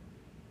Lord?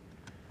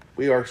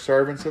 We are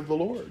servants of the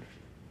Lord.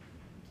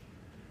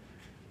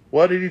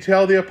 What did He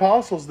tell the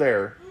apostles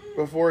there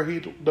before He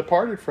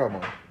departed from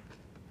them?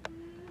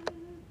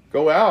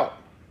 Go out,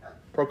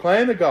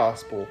 proclaim the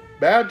gospel,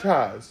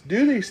 baptize,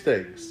 do these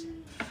things.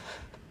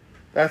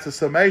 That's a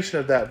summation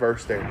of that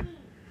verse there.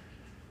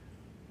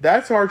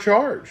 That's our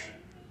charge.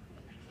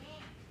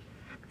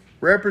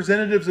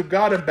 Representatives of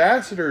God,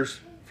 ambassadors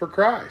for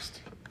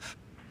Christ.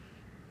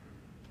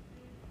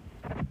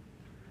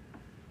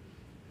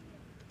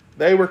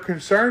 They were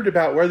concerned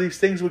about where these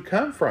things would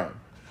come from.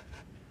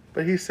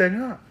 But He's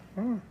saying,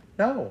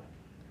 no.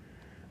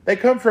 They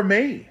come from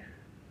me.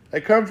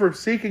 They come from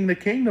seeking the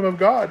kingdom of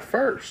God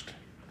first.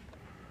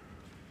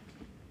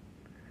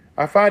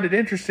 I find it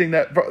interesting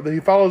that He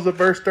follows up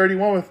verse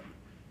 31 with,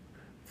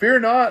 "Fear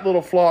not,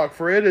 little flock,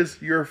 for it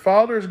is your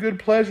Father's good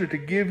pleasure to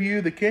give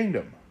you the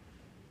kingdom."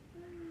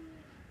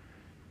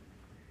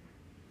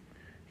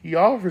 He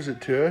offers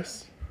it to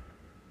us.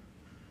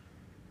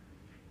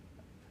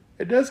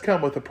 It does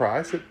come with a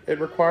price. It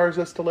requires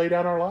us to lay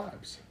down our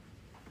lives.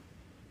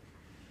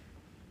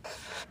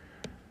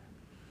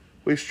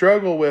 We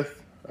struggle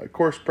with, of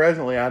course,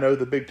 presently, I know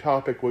the big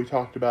topic we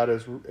talked about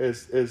is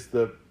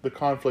the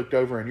conflict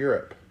over in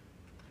Europe.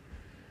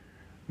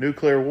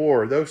 Nuclear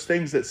war, those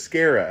things that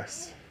scare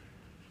us.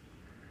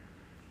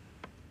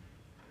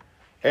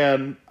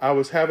 And I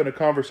was having a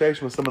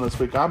conversation with someone this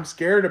week. I'm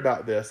scared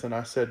about this. And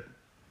I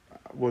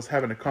was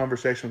having a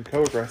conversation with a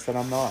coworker. I said,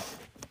 I'm not.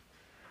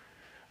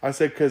 I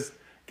said, because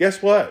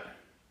guess what?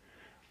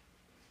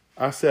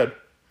 I said,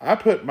 I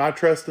put my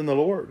trust in the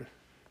Lord.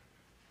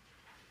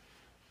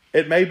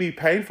 It may be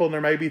painful and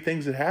there may be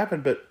things that happen,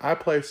 but I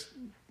place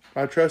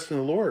my trust in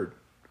the Lord.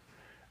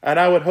 And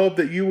I would hope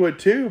that you would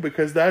too,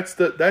 because that's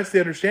the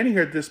understanding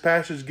here that this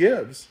passage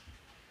gives.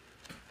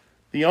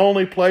 The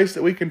only place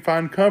that we can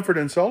find comfort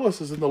and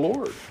solace is in the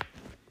Lord.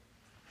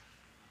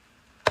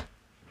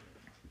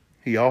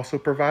 He also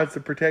provides the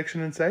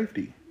protection and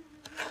safety.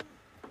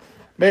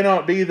 May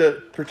not be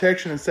the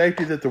protection and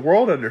safety that the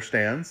world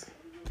understands.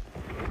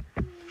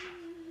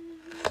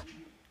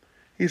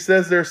 He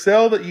says, there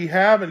sell that ye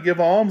have, and give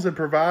alms, and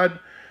provide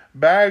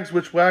bags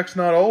which wax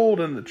not old,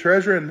 and the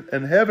treasure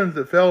in heavens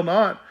that fail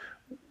not,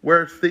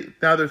 where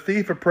neither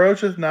thief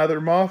approacheth, neither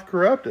moth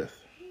corrupteth.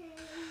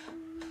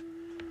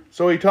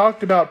 So he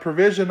talked about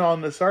provision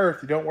on this earth.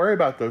 You don't worry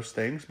about those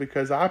things,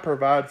 because I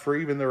provide for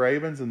even the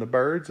ravens and the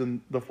birds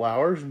and the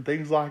flowers and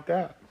things like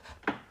that.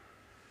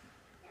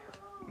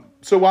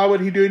 So why would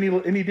he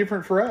do any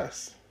different for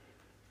us?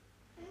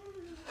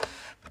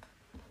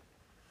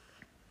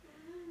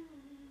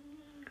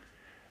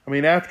 I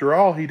mean, after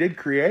all, he did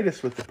create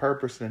us with the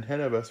purpose and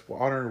intent of us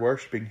honoring and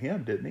worshiping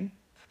him, didn't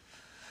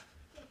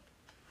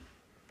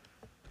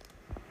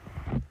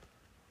he?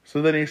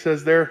 So then he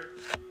says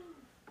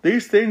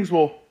these things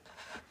will,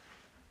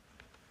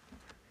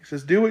 he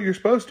says, do what you're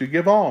supposed to.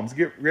 Give alms.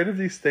 Get rid of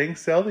these things.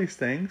 Sell these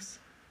things.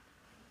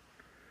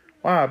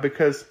 Why?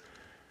 Because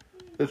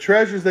the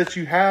treasures that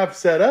you have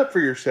set up for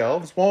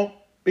yourselves won't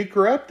be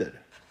corrupted.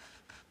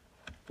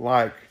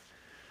 Like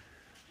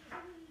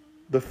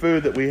the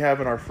food that we have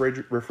in our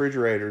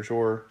refrigerators,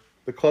 or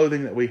the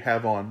clothing that we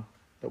have on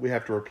that we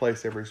have to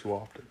replace every so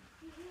often.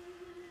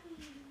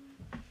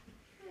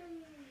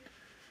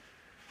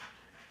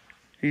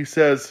 He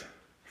says,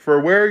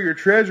 for where your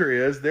treasure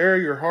is, there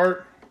your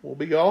heart will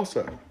be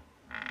also.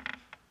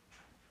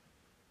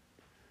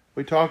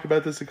 We talked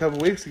about this a couple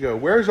weeks ago.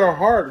 Where's our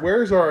heart?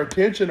 Where's our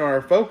attention or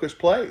our focus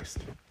placed?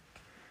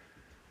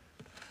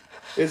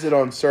 Is it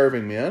on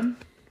serving men?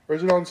 Or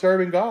is it on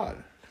serving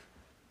God?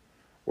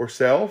 Or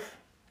self?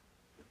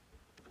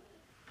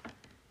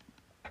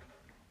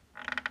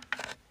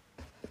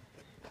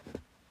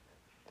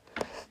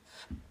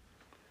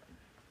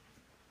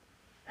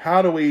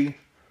 How do we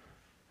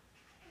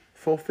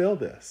fulfill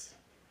this?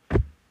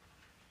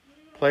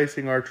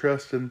 Placing our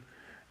trust in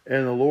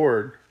the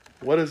Lord.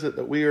 What is it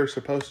that we are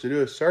supposed to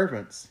do as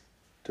servants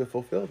to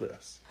fulfill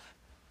this?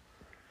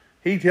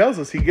 He tells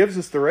us, he gives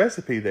us the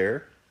recipe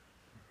there.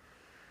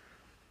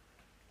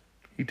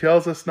 He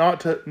tells us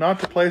not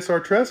to place our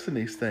trust in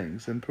these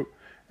things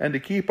and to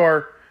keep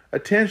our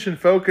attention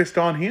focused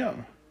on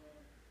him.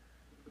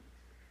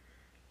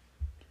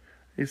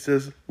 He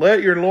says,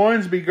 let your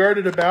loins be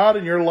girded about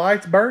and your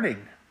lights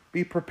burning.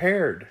 Be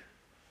prepared.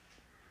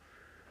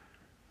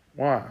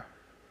 Why?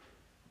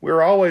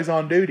 We're always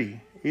on duty,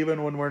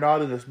 even when we're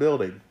not in this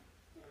building.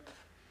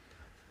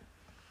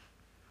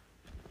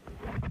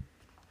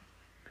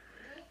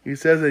 He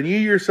says, and ye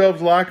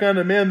yourselves like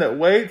unto men that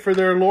wait for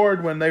their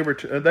Lord when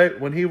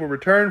he will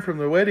return from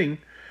the wedding,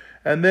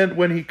 and then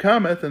when he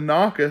cometh and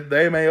knocketh,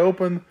 they may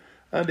open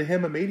unto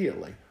him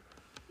immediately.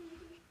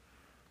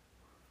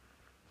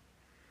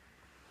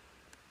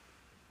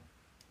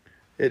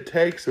 It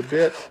takes a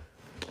bit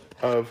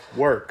of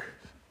work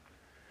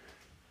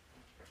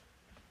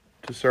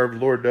to serve the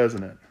Lord,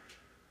 doesn't it?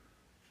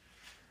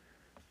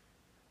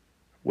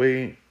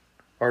 We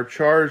are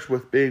charged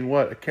with being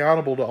what?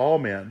 Accountable to all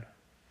men.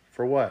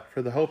 For what?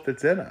 For the hope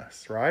that's in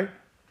us, right?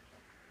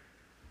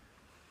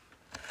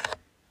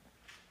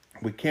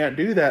 We can't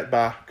do that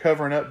by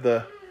covering up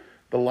the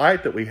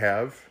light that we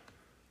have.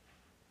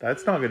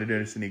 That's not going to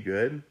do us any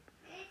good.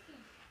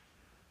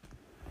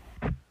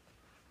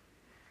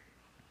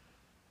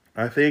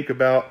 I think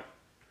about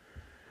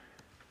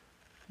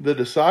the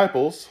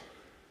disciples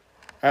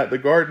at the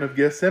Garden of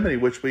Gethsemane,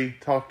 which we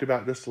talked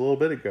about just a little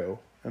bit ago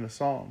in a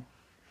psalm.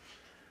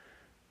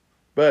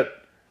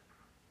 But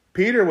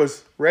Peter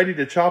was ready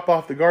to chop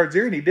off the guard's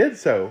ear, and he did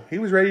so. He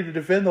was ready to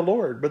defend the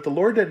Lord, but the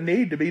Lord didn't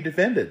need to be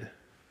defended.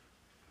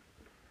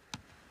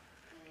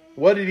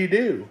 What did he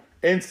do?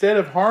 Instead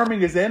of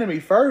harming his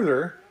enemy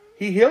further,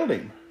 he healed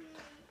him.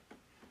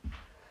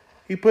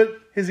 He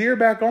put his ear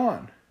back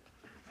on.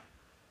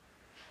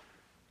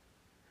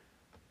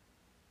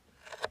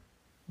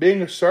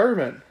 Being a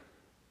servant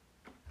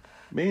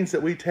means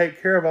that we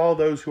take care of all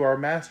those who our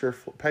master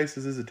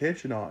places his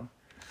attention on.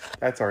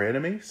 That's our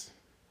enemies.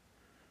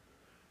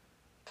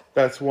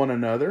 That's one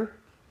another.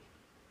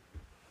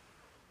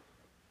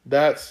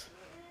 That's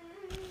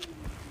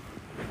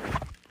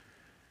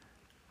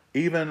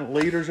even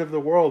leaders of the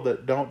world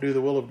that don't do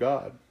the will of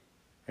God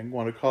and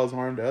want to cause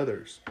harm to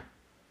others.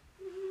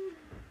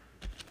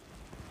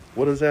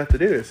 What does that have to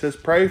do? It says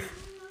pray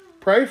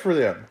for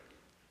them.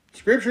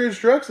 Scripture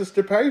instructs us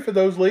to pray for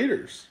those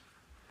leaders.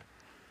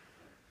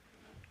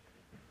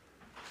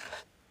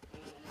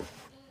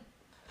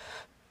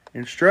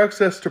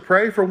 Instructs us to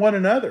pray for one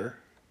another.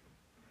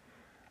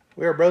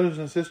 We are brothers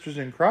and sisters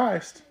in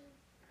Christ.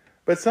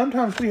 But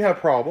sometimes we have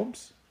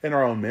problems in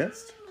our own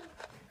midst.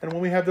 And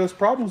when we have those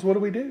problems, what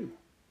do?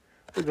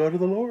 We go to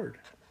the Lord.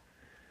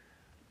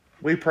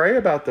 We pray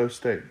about those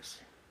things.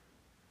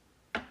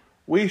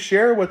 We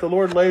share what the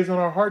Lord lays on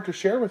our heart to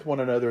share with one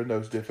another in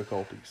those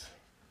difficulties.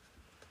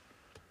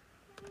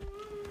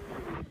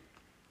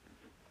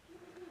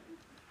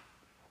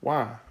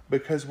 Why?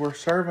 Because we're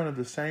serving of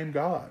the same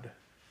God.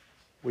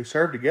 We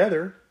serve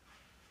together,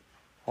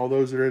 all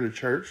those that are in the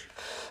church.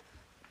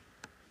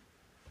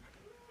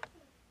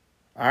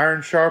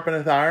 Iron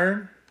sharpeneth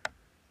iron.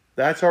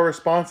 That's our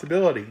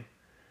responsibility.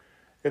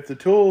 If the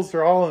tools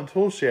are all in the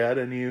tool shed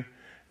and you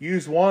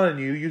use one and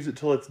you use it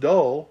till it's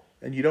dull,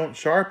 and you don't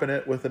sharpen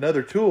it with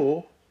another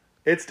tool,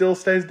 it still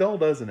stays dull,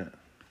 doesn't it?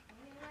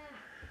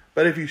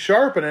 But if you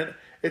sharpen it,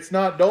 it's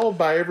not dulled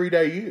by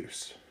everyday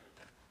use.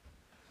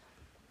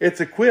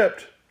 It's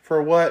equipped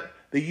for what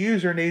the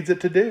user needs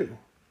it to do,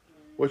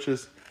 which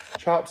is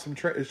chop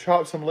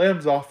some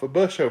limbs off a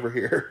bush over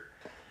here.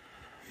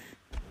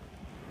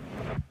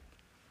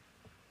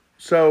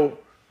 So,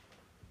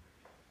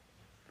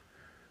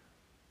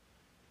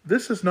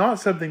 this is not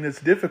something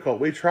that's difficult.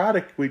 We try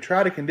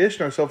to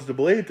condition ourselves to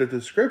believe that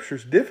the Scripture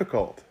is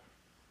difficult.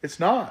 It's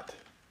not.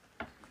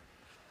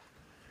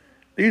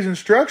 These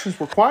instructions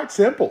were quite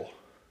simple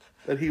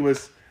that he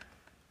was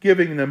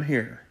giving them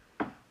here.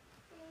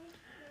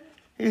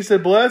 He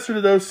said, "Blessed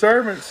are those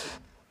servants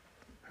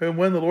whom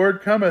when the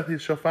Lord cometh, he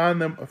shall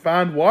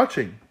find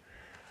watching,"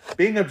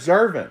 being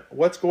observant,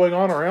 what's going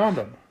on around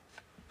them.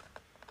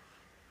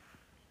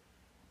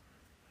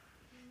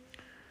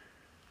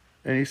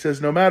 And he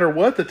says, no matter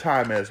what the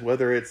time is,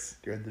 whether it's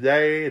during the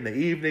day, in the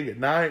evening, at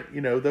night,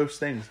 those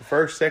things, the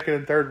first, second,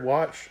 and third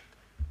watch.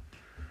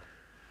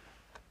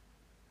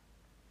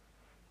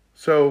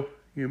 So,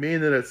 you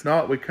mean that it's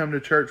not we come to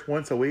church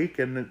once a week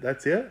and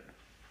that's it?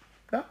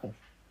 No.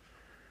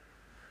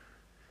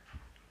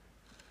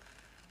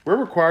 We're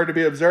required to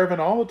be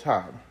observant all the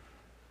time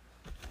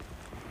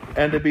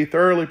and to be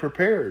thoroughly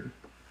prepared.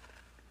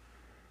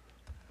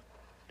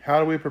 How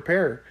do we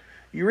prepare?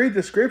 You read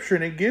the Scripture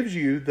and it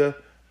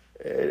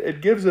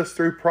gives us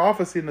through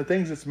prophecy and the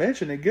things that's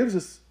mentioned, it gives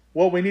us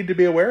what we need to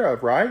be aware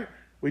of, right?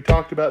 We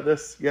talked about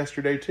this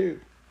yesterday too.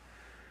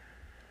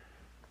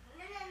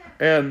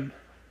 And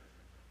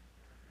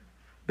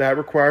that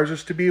requires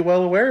us to be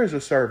well aware as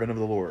a servant of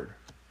the Lord.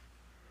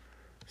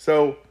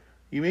 So,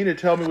 you mean to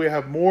tell me we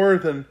have more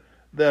than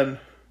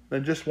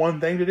just one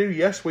thing to do?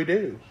 Yes, we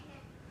do.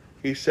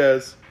 He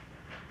says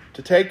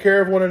to take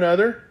care of one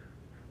another,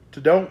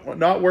 to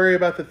not worry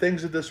about the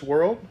things of this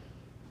world,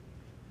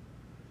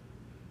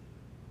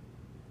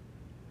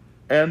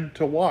 and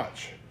to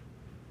watch.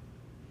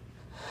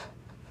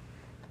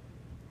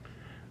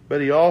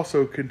 But he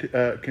also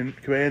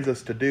commands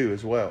us to do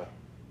as well.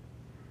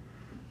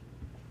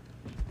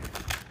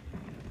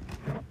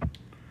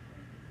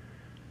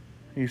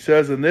 He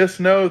says, "In this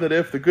know that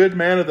if the good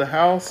man of the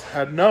house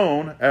had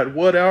known at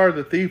what hour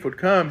the thief would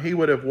come, he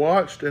would have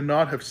watched and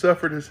not have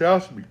suffered his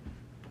house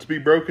to be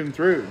broken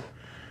through.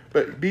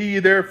 But be ye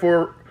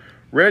therefore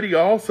ready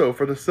also,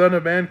 for the Son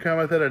of Man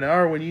cometh at an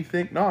hour when ye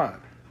think not."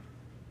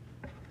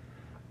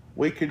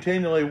 We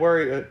continually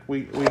worry.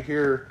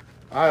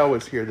 I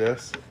always hear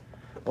this.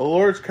 The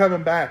Lord's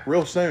coming back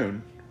real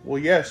soon. Well,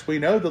 yes, we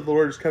know that the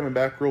Lord is coming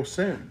back real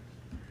soon.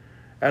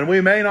 And we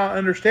may not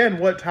understand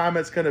what time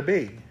it's going to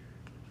be.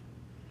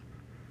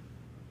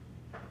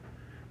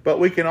 But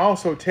we can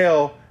also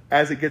tell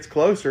as it gets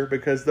closer,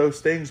 because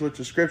those things which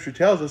the Scripture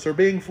tells us are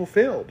being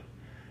fulfilled.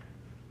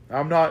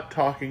 I'm not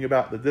talking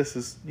about that this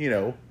is,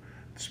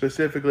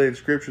 specifically in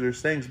Scripture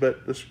there's things,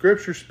 but the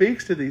Scripture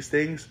speaks to these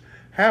things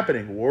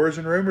happening. Wars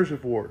and rumors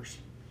of wars.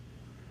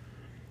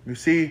 You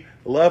see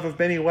the love of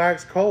many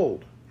wax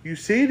cold. You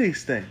see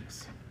these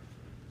things.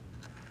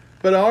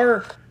 But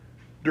our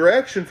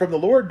direction from the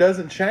Lord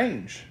doesn't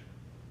change.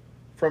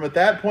 From at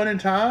that point in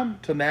time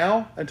to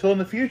now, until in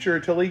the future,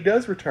 until He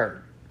does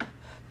return.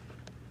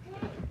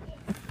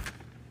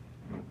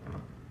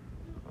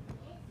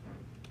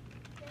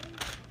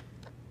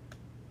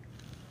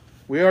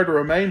 We are to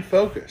remain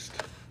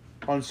focused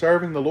on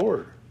serving the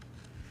Lord.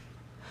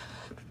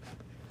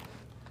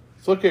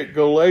 Let's look at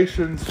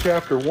Galatians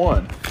chapter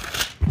 1.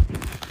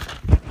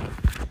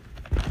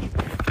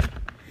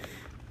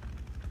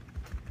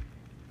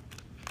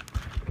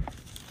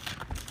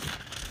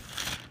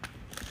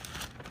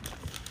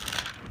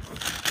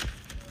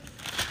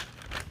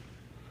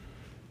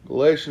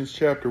 Galatians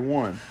chapter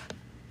 1,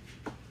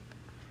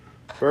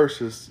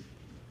 verses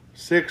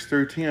 6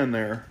 through 10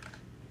 there.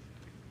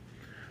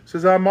 It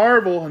says, "I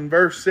marvel," in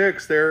verse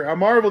 6 there, "I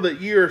marvel that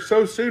ye are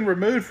so soon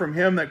removed from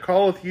him that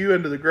calleth you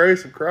unto the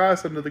grace of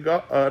Christ unto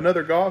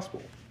another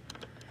gospel,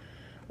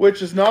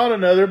 which is not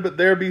another, but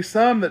there be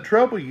some that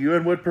trouble you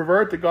and would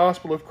pervert the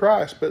gospel of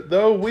Christ. But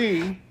though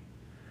we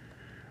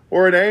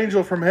or an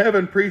angel from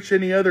heaven preach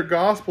any other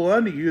gospel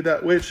unto you,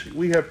 that which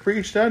we have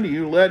preached unto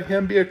you, let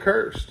him be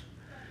accursed.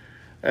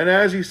 And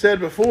as you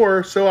said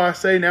before, so I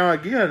say now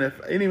again,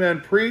 if any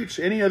man preach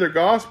any other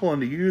gospel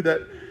unto you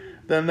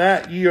than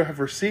that ye have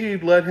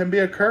received, let him be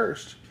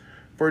accursed.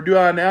 For do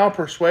I now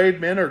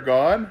persuade men or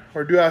God,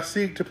 or do I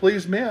seek to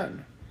please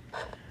men?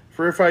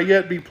 For if I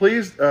yet be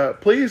pleased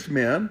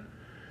men,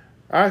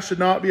 I should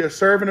not be a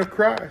servant of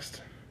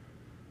Christ.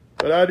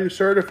 But I do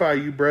certify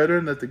you,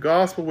 brethren, that the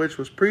gospel which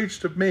was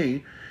preached of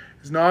me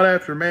is not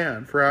after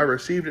man. For I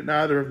received it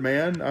neither of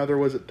man, neither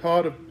was it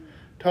taught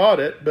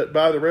it, but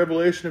by the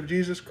revelation of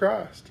Jesus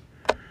Christ.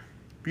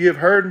 Ye have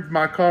heard of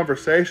my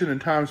conversation in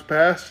times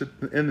past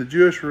in the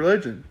Jewish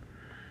religion,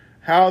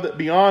 how that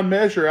beyond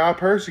measure I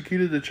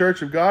persecuted the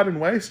church of God and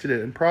wasted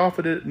it, and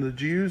profited in the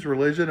Jews'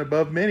 religion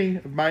above many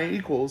of my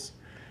equals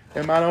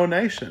in mine own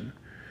nation.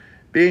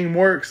 being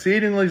more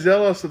exceedingly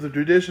zealous of the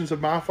traditions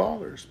of my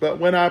fathers. But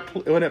when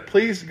it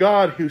pleased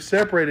God, who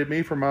separated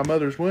me from my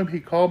mother's womb, he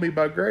called me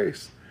by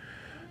grace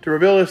to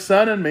reveal his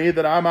Son in me,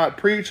 that I might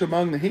preach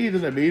among the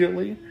heathen.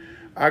 Immediately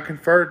I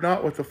conferred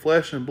not with the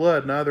flesh and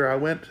blood, neither I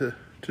went up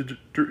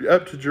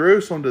to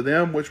Jerusalem to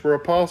them which were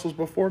apostles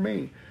before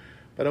me,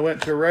 but I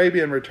went to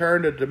Arabia and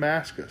returned to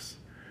Damascus.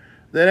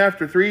 Then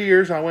after 3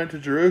 years I went to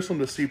Jerusalem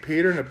to see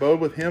Peter, and abode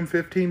with him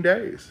 15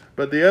 days.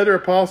 But the other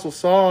apostles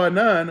saw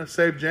none,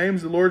 save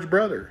James the Lord's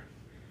brother.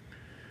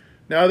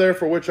 Now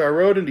therefore which I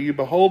wrote unto you,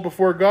 behold,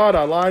 before God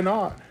I lie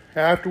not.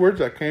 Afterwards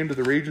I came to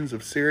the regions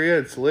of Syria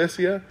and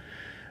Cilicia,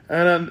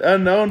 and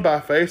unknown by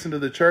face unto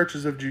the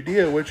churches of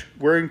Judea which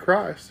were in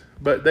Christ.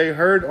 But they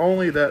heard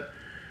only that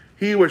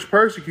he which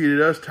persecuted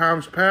us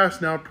times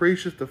past now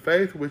preacheth the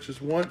faith which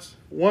is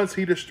once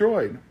he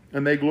destroyed,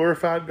 and they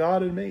glorified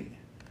God in me.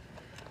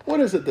 What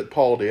is it that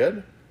Paul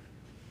did?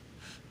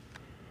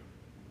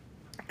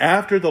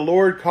 After the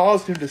Lord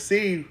caused him to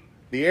see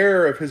the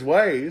error of his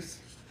ways,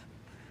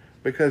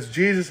 because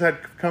Jesus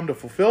had come to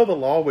fulfill the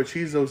law which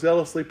he so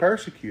zealously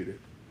persecuted,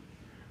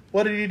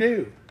 what did he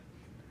do?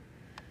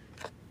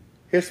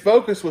 His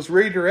focus was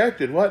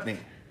redirected, wasn't he?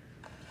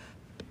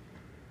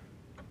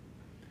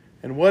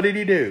 And what did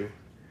he do?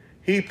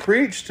 He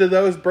preached to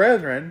those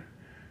brethren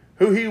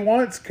who he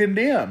once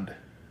condemned.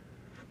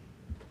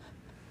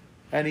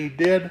 And he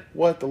did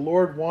what the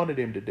Lord wanted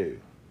him to do.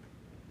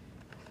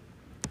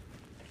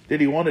 Did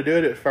he want to do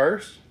it at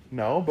first?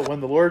 No, but when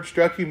the Lord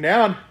struck him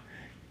down,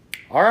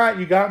 all right,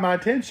 you got my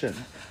attention.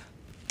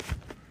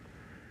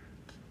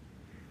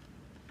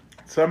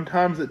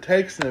 Sometimes it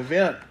takes an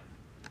event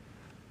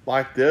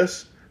like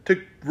this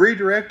to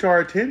redirect our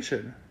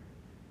attention.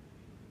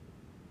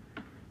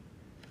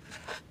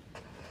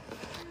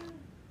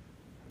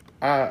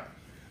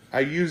 I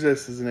use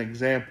this as an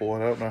example,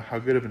 and I don't know how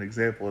good of an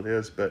example it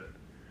is, but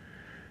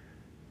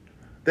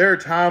there are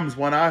times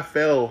when I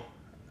fail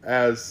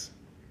as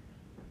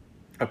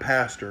a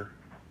pastor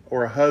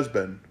or a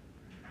husband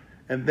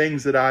and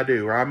things that I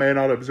do, or I may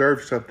not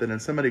observe something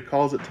and somebody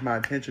calls it to my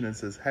attention and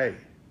says, hey,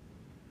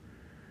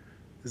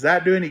 does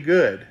that do any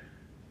good?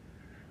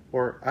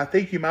 Or I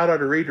think you might ought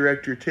to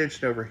redirect your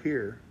attention over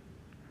here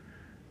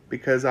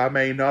because I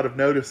may not have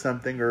noticed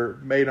something, or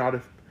may not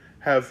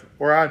have,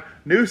 or I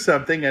knew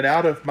something and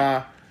out of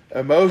my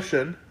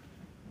emotion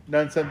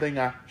done something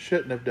I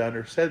shouldn't have done,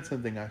 or said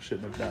something I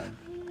shouldn't have done.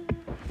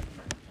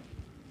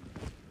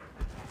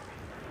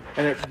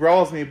 And it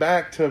draws me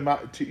back to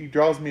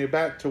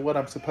what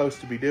I'm supposed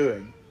to be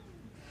doing.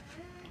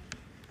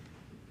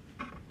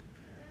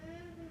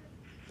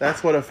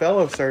 That's what a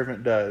fellow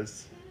servant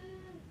does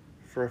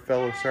for a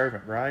fellow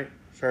servant, right?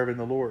 Serving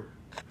the Lord.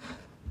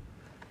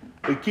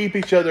 We keep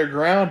each other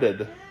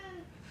grounded.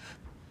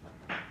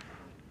 Well,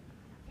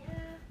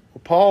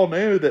 Paul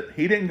knew that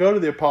he didn't go to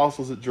the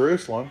apostles at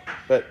Jerusalem,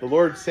 but the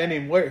Lord sent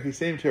him where? He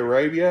sent him to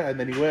Arabia, and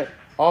then he went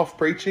off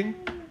preaching.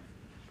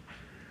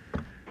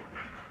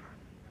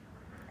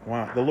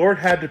 Wow. The Lord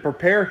had to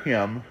prepare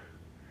him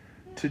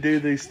to do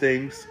these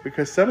things,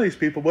 because some of these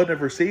people wouldn't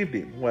have received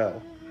him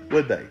well,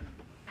 would they?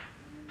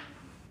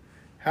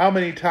 How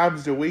many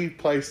times do we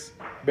place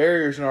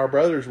barriers in our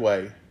brother's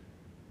way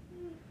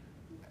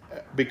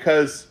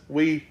because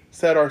we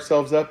set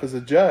ourselves up as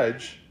a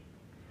judge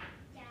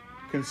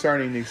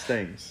concerning these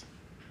things?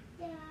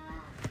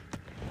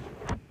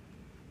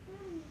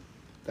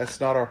 That's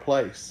not our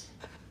place.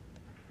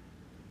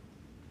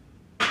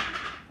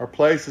 Our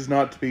place is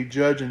not to be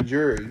judge and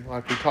jury,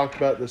 like we talked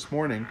about this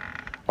morning.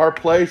 Our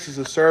place as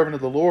a servant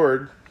of the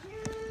Lord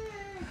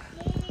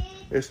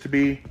is to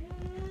be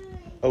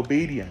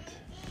obedient.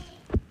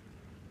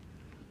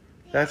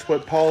 That's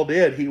what Paul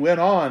did. He went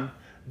on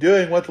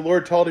doing what the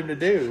Lord told him to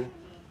do.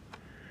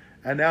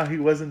 And now he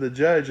wasn't the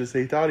judge as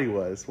he thought he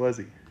was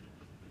he?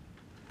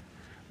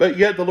 But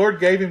yet the Lord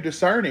gave him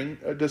discerning,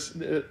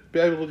 be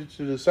able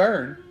to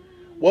discern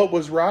what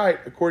was right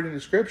according to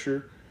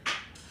Scripture,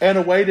 and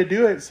a way to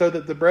do it so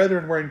that the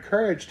brethren were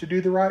encouraged to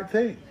do the right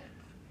thing.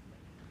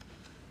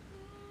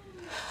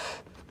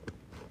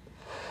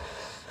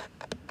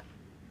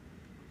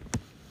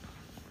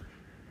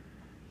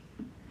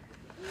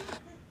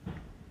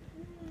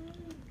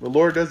 The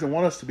Lord doesn't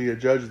want us to be a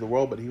judge of the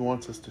world, but He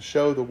wants us to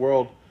show the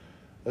world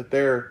that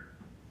there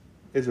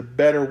is a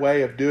better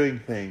way of doing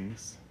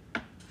things.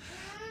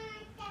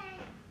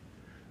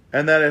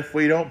 And that if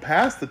we don't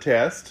pass the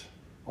test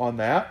on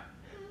that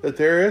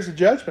there is a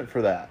judgment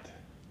for that.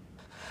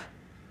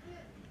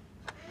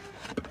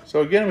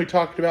 So again, we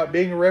talked about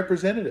being a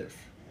representative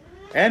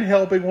and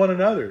helping one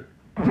another.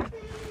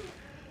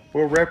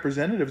 We're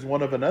representatives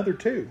one of another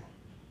too.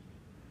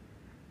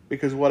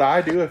 Because what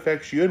I do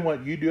affects you and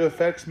what you do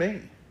affects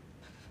me.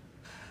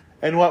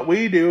 And what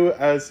we do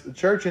as a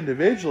church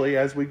individually,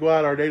 as we go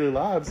out our daily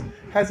lives,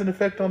 has an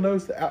effect on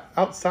those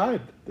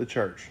outside the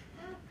church.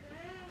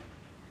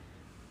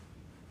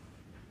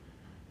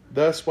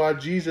 Thus why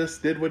Jesus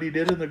did what He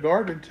did in the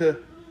garden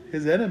to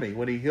His enemy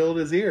when He healed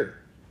his ear.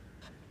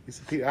 He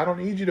said, I don't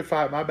need you to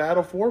fight my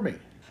battle for me.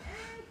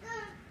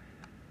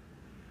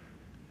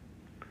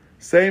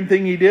 Same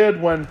thing he did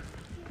when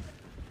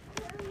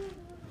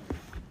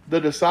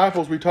the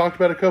disciples, we talked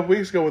about a couple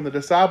weeks ago, when the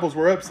disciples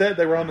were upset,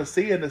 they were on the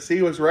sea and the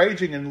sea was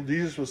raging and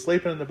Jesus was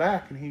sleeping in the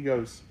back, and he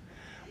goes,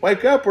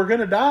 "Wake up, we're going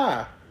to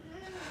die."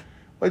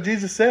 What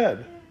Jesus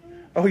said,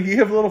 "Oh, ye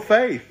have little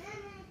faith."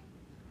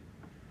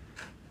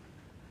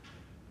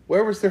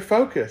 Where was their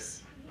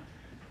focus?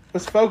 It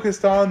was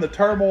focused on the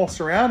turmoil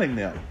surrounding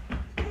them.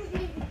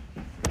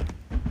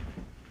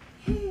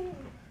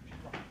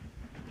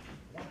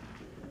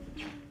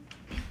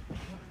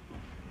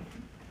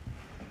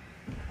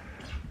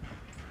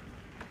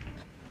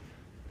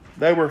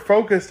 They were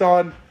focused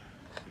on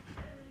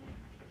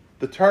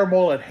the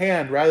turmoil at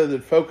hand rather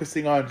than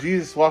focusing on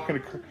Jesus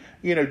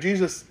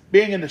Jesus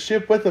being in the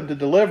ship with them to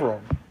deliver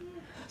them.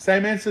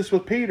 Same instance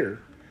with Peter.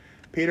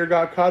 Peter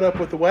got caught up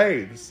with the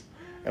waves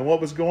and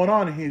what was going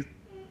on.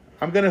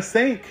 I'm going to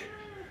sink.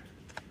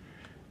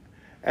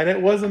 And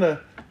it wasn't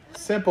a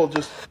simple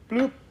just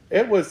bloop.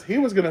 He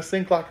was going to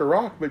sink like a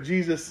rock, but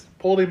Jesus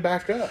pulled him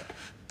back up.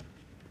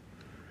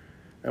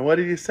 And what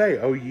did he say?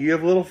 "Oh, ye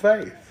of little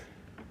faith."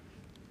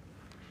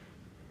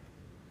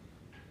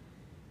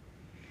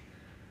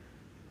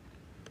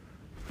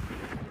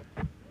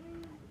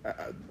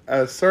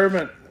 A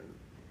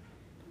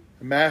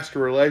servant-master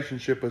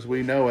relationship as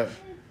we know it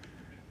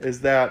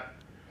is that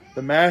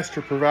the master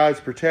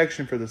provides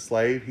protection for the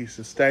slave. He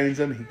sustains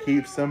them, he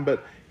keeps them,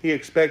 but he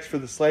expects for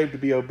the slave to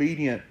be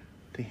obedient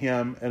to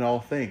him in all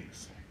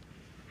things.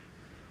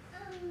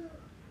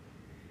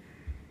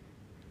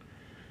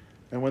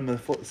 And when the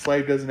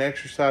slave doesn't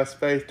exercise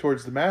faith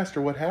towards the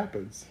master, what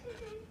happens?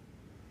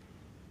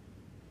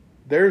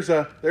 There's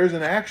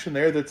an action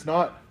there that's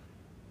not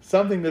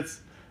something that's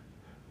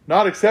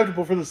not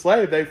acceptable for the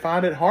slave. They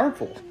find it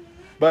harmful.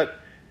 But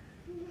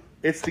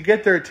it's to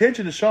get their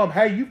attention, to show them,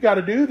 hey, you've got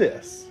to do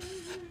this.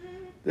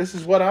 This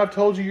is what I've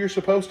told you you're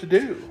supposed to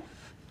do.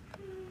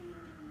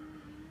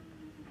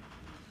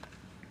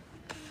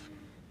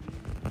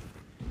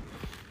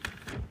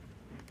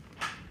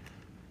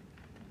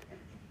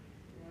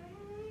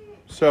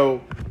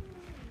 So,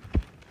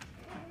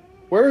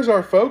 where is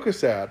our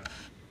focus at?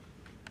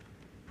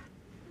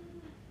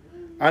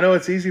 I know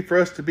it's easy for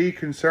us to be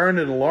concerned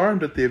and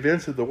alarmed at the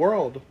events of the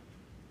world.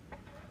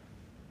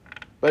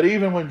 But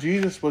even when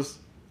Jesus was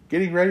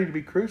getting ready to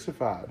be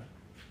crucified,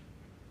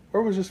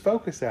 where was his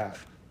focus at?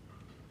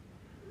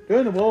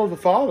 Doing the will of the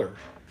Father.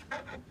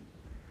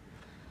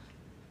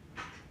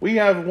 We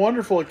have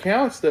wonderful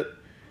accounts that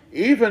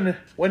even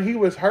when he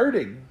was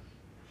hurting,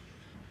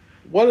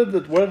 what did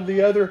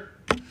the other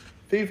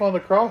thief on the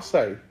cross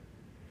say?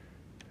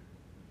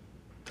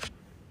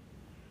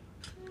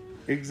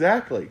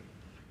 Exactly.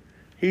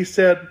 He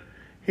said,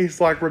 he's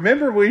like,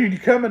 remember when you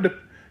come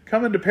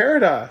into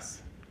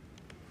paradise.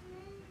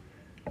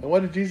 And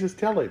what did Jesus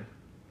tell him?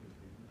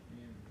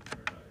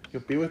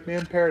 You'll be with me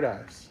in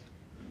paradise.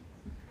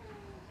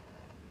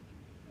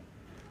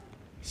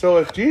 So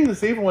if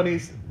Jesus, even when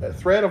he's at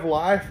threat of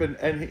life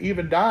and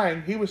even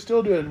dying, he was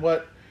still doing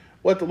what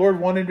the Lord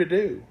wanted him to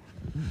do.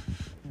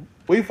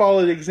 We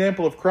follow the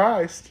example of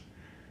Christ,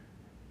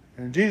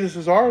 and Jesus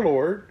is our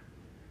Lord.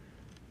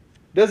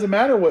 Doesn't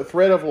matter what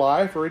threat of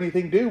life or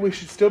anything do, we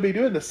should still be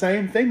doing the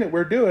same thing that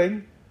we're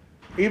doing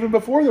even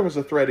before there was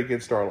a threat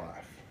against our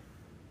life.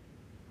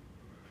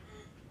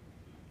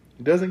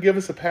 It doesn't give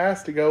us a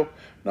pass to go,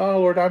 no,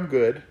 Lord, I'm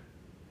good.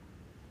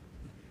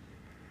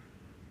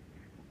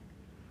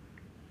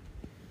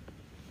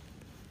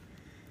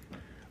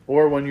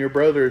 Or when your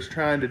brother is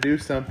trying to do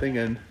something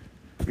and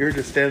you're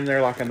just standing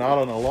there like a knot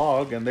on a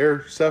log and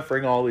they're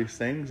suffering all these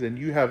things and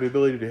you have the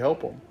ability to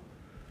help them.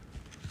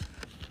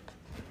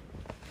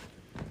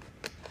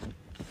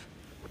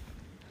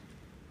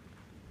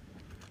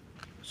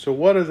 So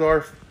what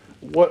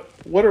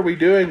are we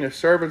doing as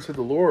servants of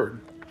the Lord?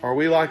 Are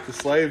we like the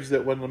slaves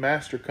that when the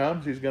master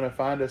comes, he's going to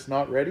find us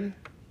not ready?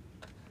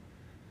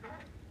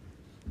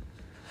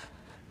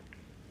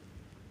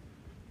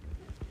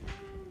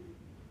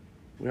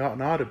 We ought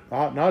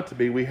not to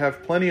be. We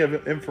have plenty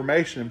of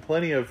information and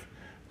plenty of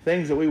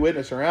things that we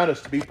witness around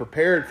us to be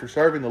prepared for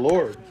serving the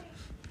Lord.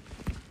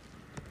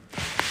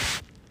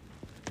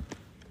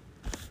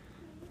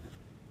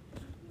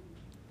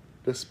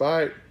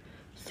 Despite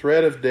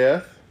threat of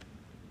death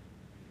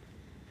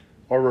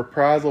or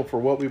reprisal for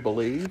what we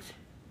believe,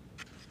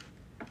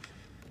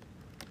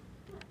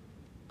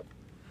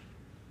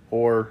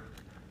 or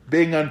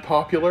being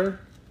unpopular,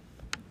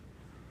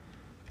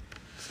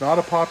 it's not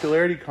a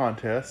popularity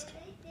contest.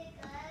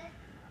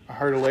 I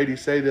heard a lady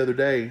say the other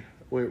day,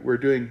 we're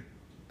doing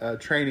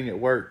training at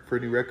work for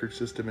a new record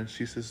system, and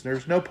she says,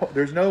 there's no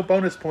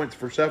bonus points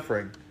for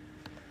suffering.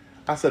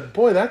 I said,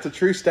 boy, that's a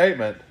true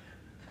statement.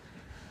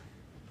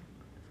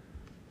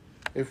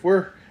 If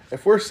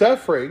we're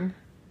suffering,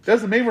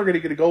 doesn't mean we're going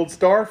to get a gold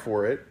star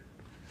for it.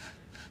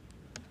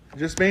 It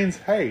just means,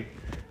 hey,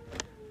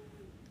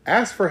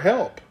 ask for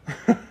help.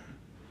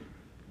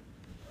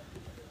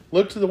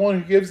 Look to the one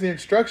who gives the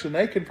instruction.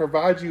 They can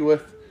provide you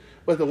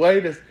with a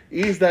way to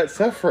ease that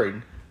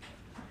suffering.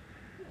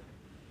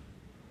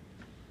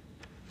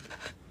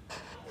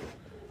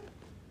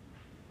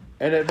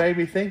 And it made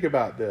me think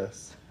about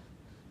this.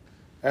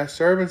 As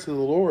servants of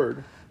the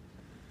Lord,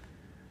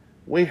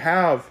 we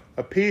have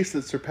a peace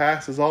that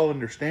surpasses all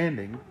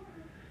understanding.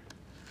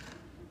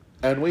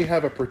 And we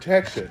have a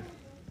protection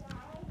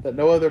that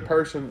no other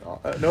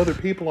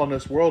people on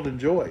this world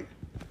enjoy.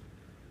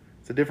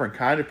 It's a different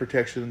kind of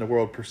protection than the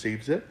world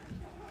perceives it.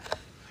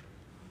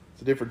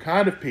 It's a different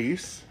kind of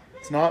peace.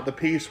 It's not the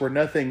peace where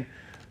nothing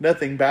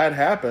bad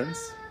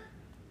happens.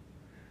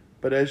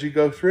 But as you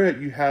go through it,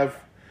 you have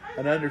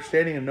an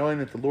understanding of knowing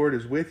that the Lord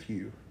is with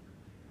you.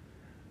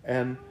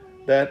 And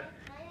that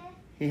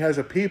He has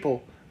a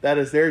people that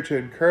is there to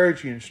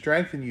encourage you and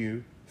strengthen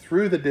you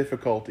through the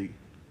difficulty.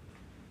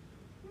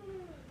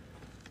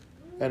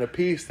 And a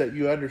peace that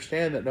you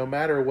understand that no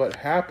matter what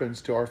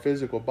happens to our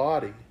physical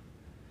body,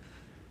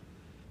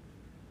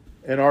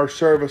 in our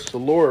service to the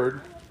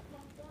Lord,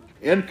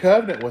 in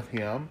covenant with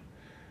Him,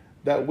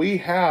 that we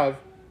have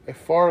a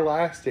far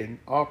lasting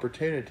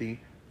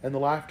opportunity in the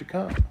life to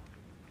come.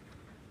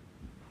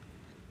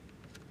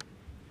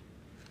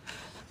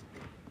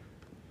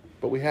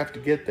 But we have to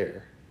get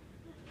there.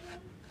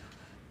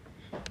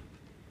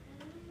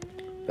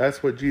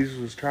 That's what Jesus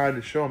was trying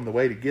to show them, the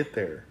way to get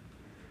there.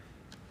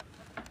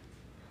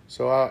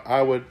 So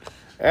I would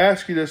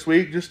ask you this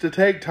week just to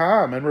take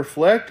time and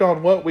reflect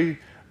on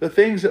the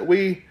things that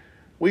we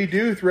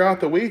do throughout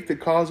the week that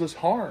cause us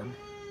harm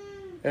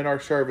in our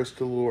service to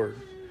the Lord,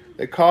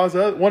 that cause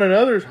one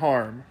another's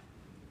harm.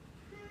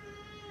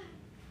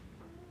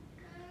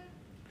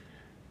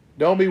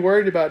 Don't be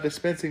worried about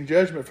dispensing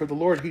judgment for the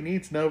Lord. He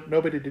needs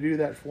nobody to do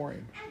that for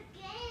Him.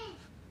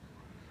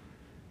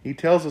 He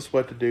tells us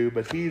what to do,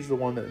 but He's the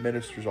one that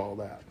administers all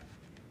that.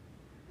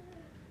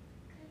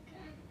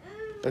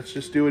 Let's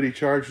just do what He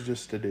charges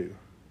us to do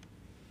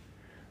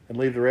and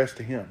leave the rest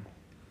to Him.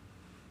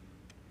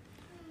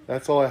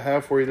 That's all I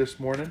have for you this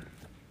morning.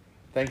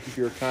 Thank you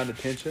for your kind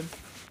attention.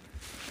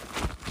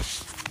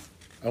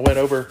 I went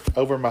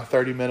over my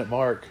 30-minute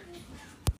mark.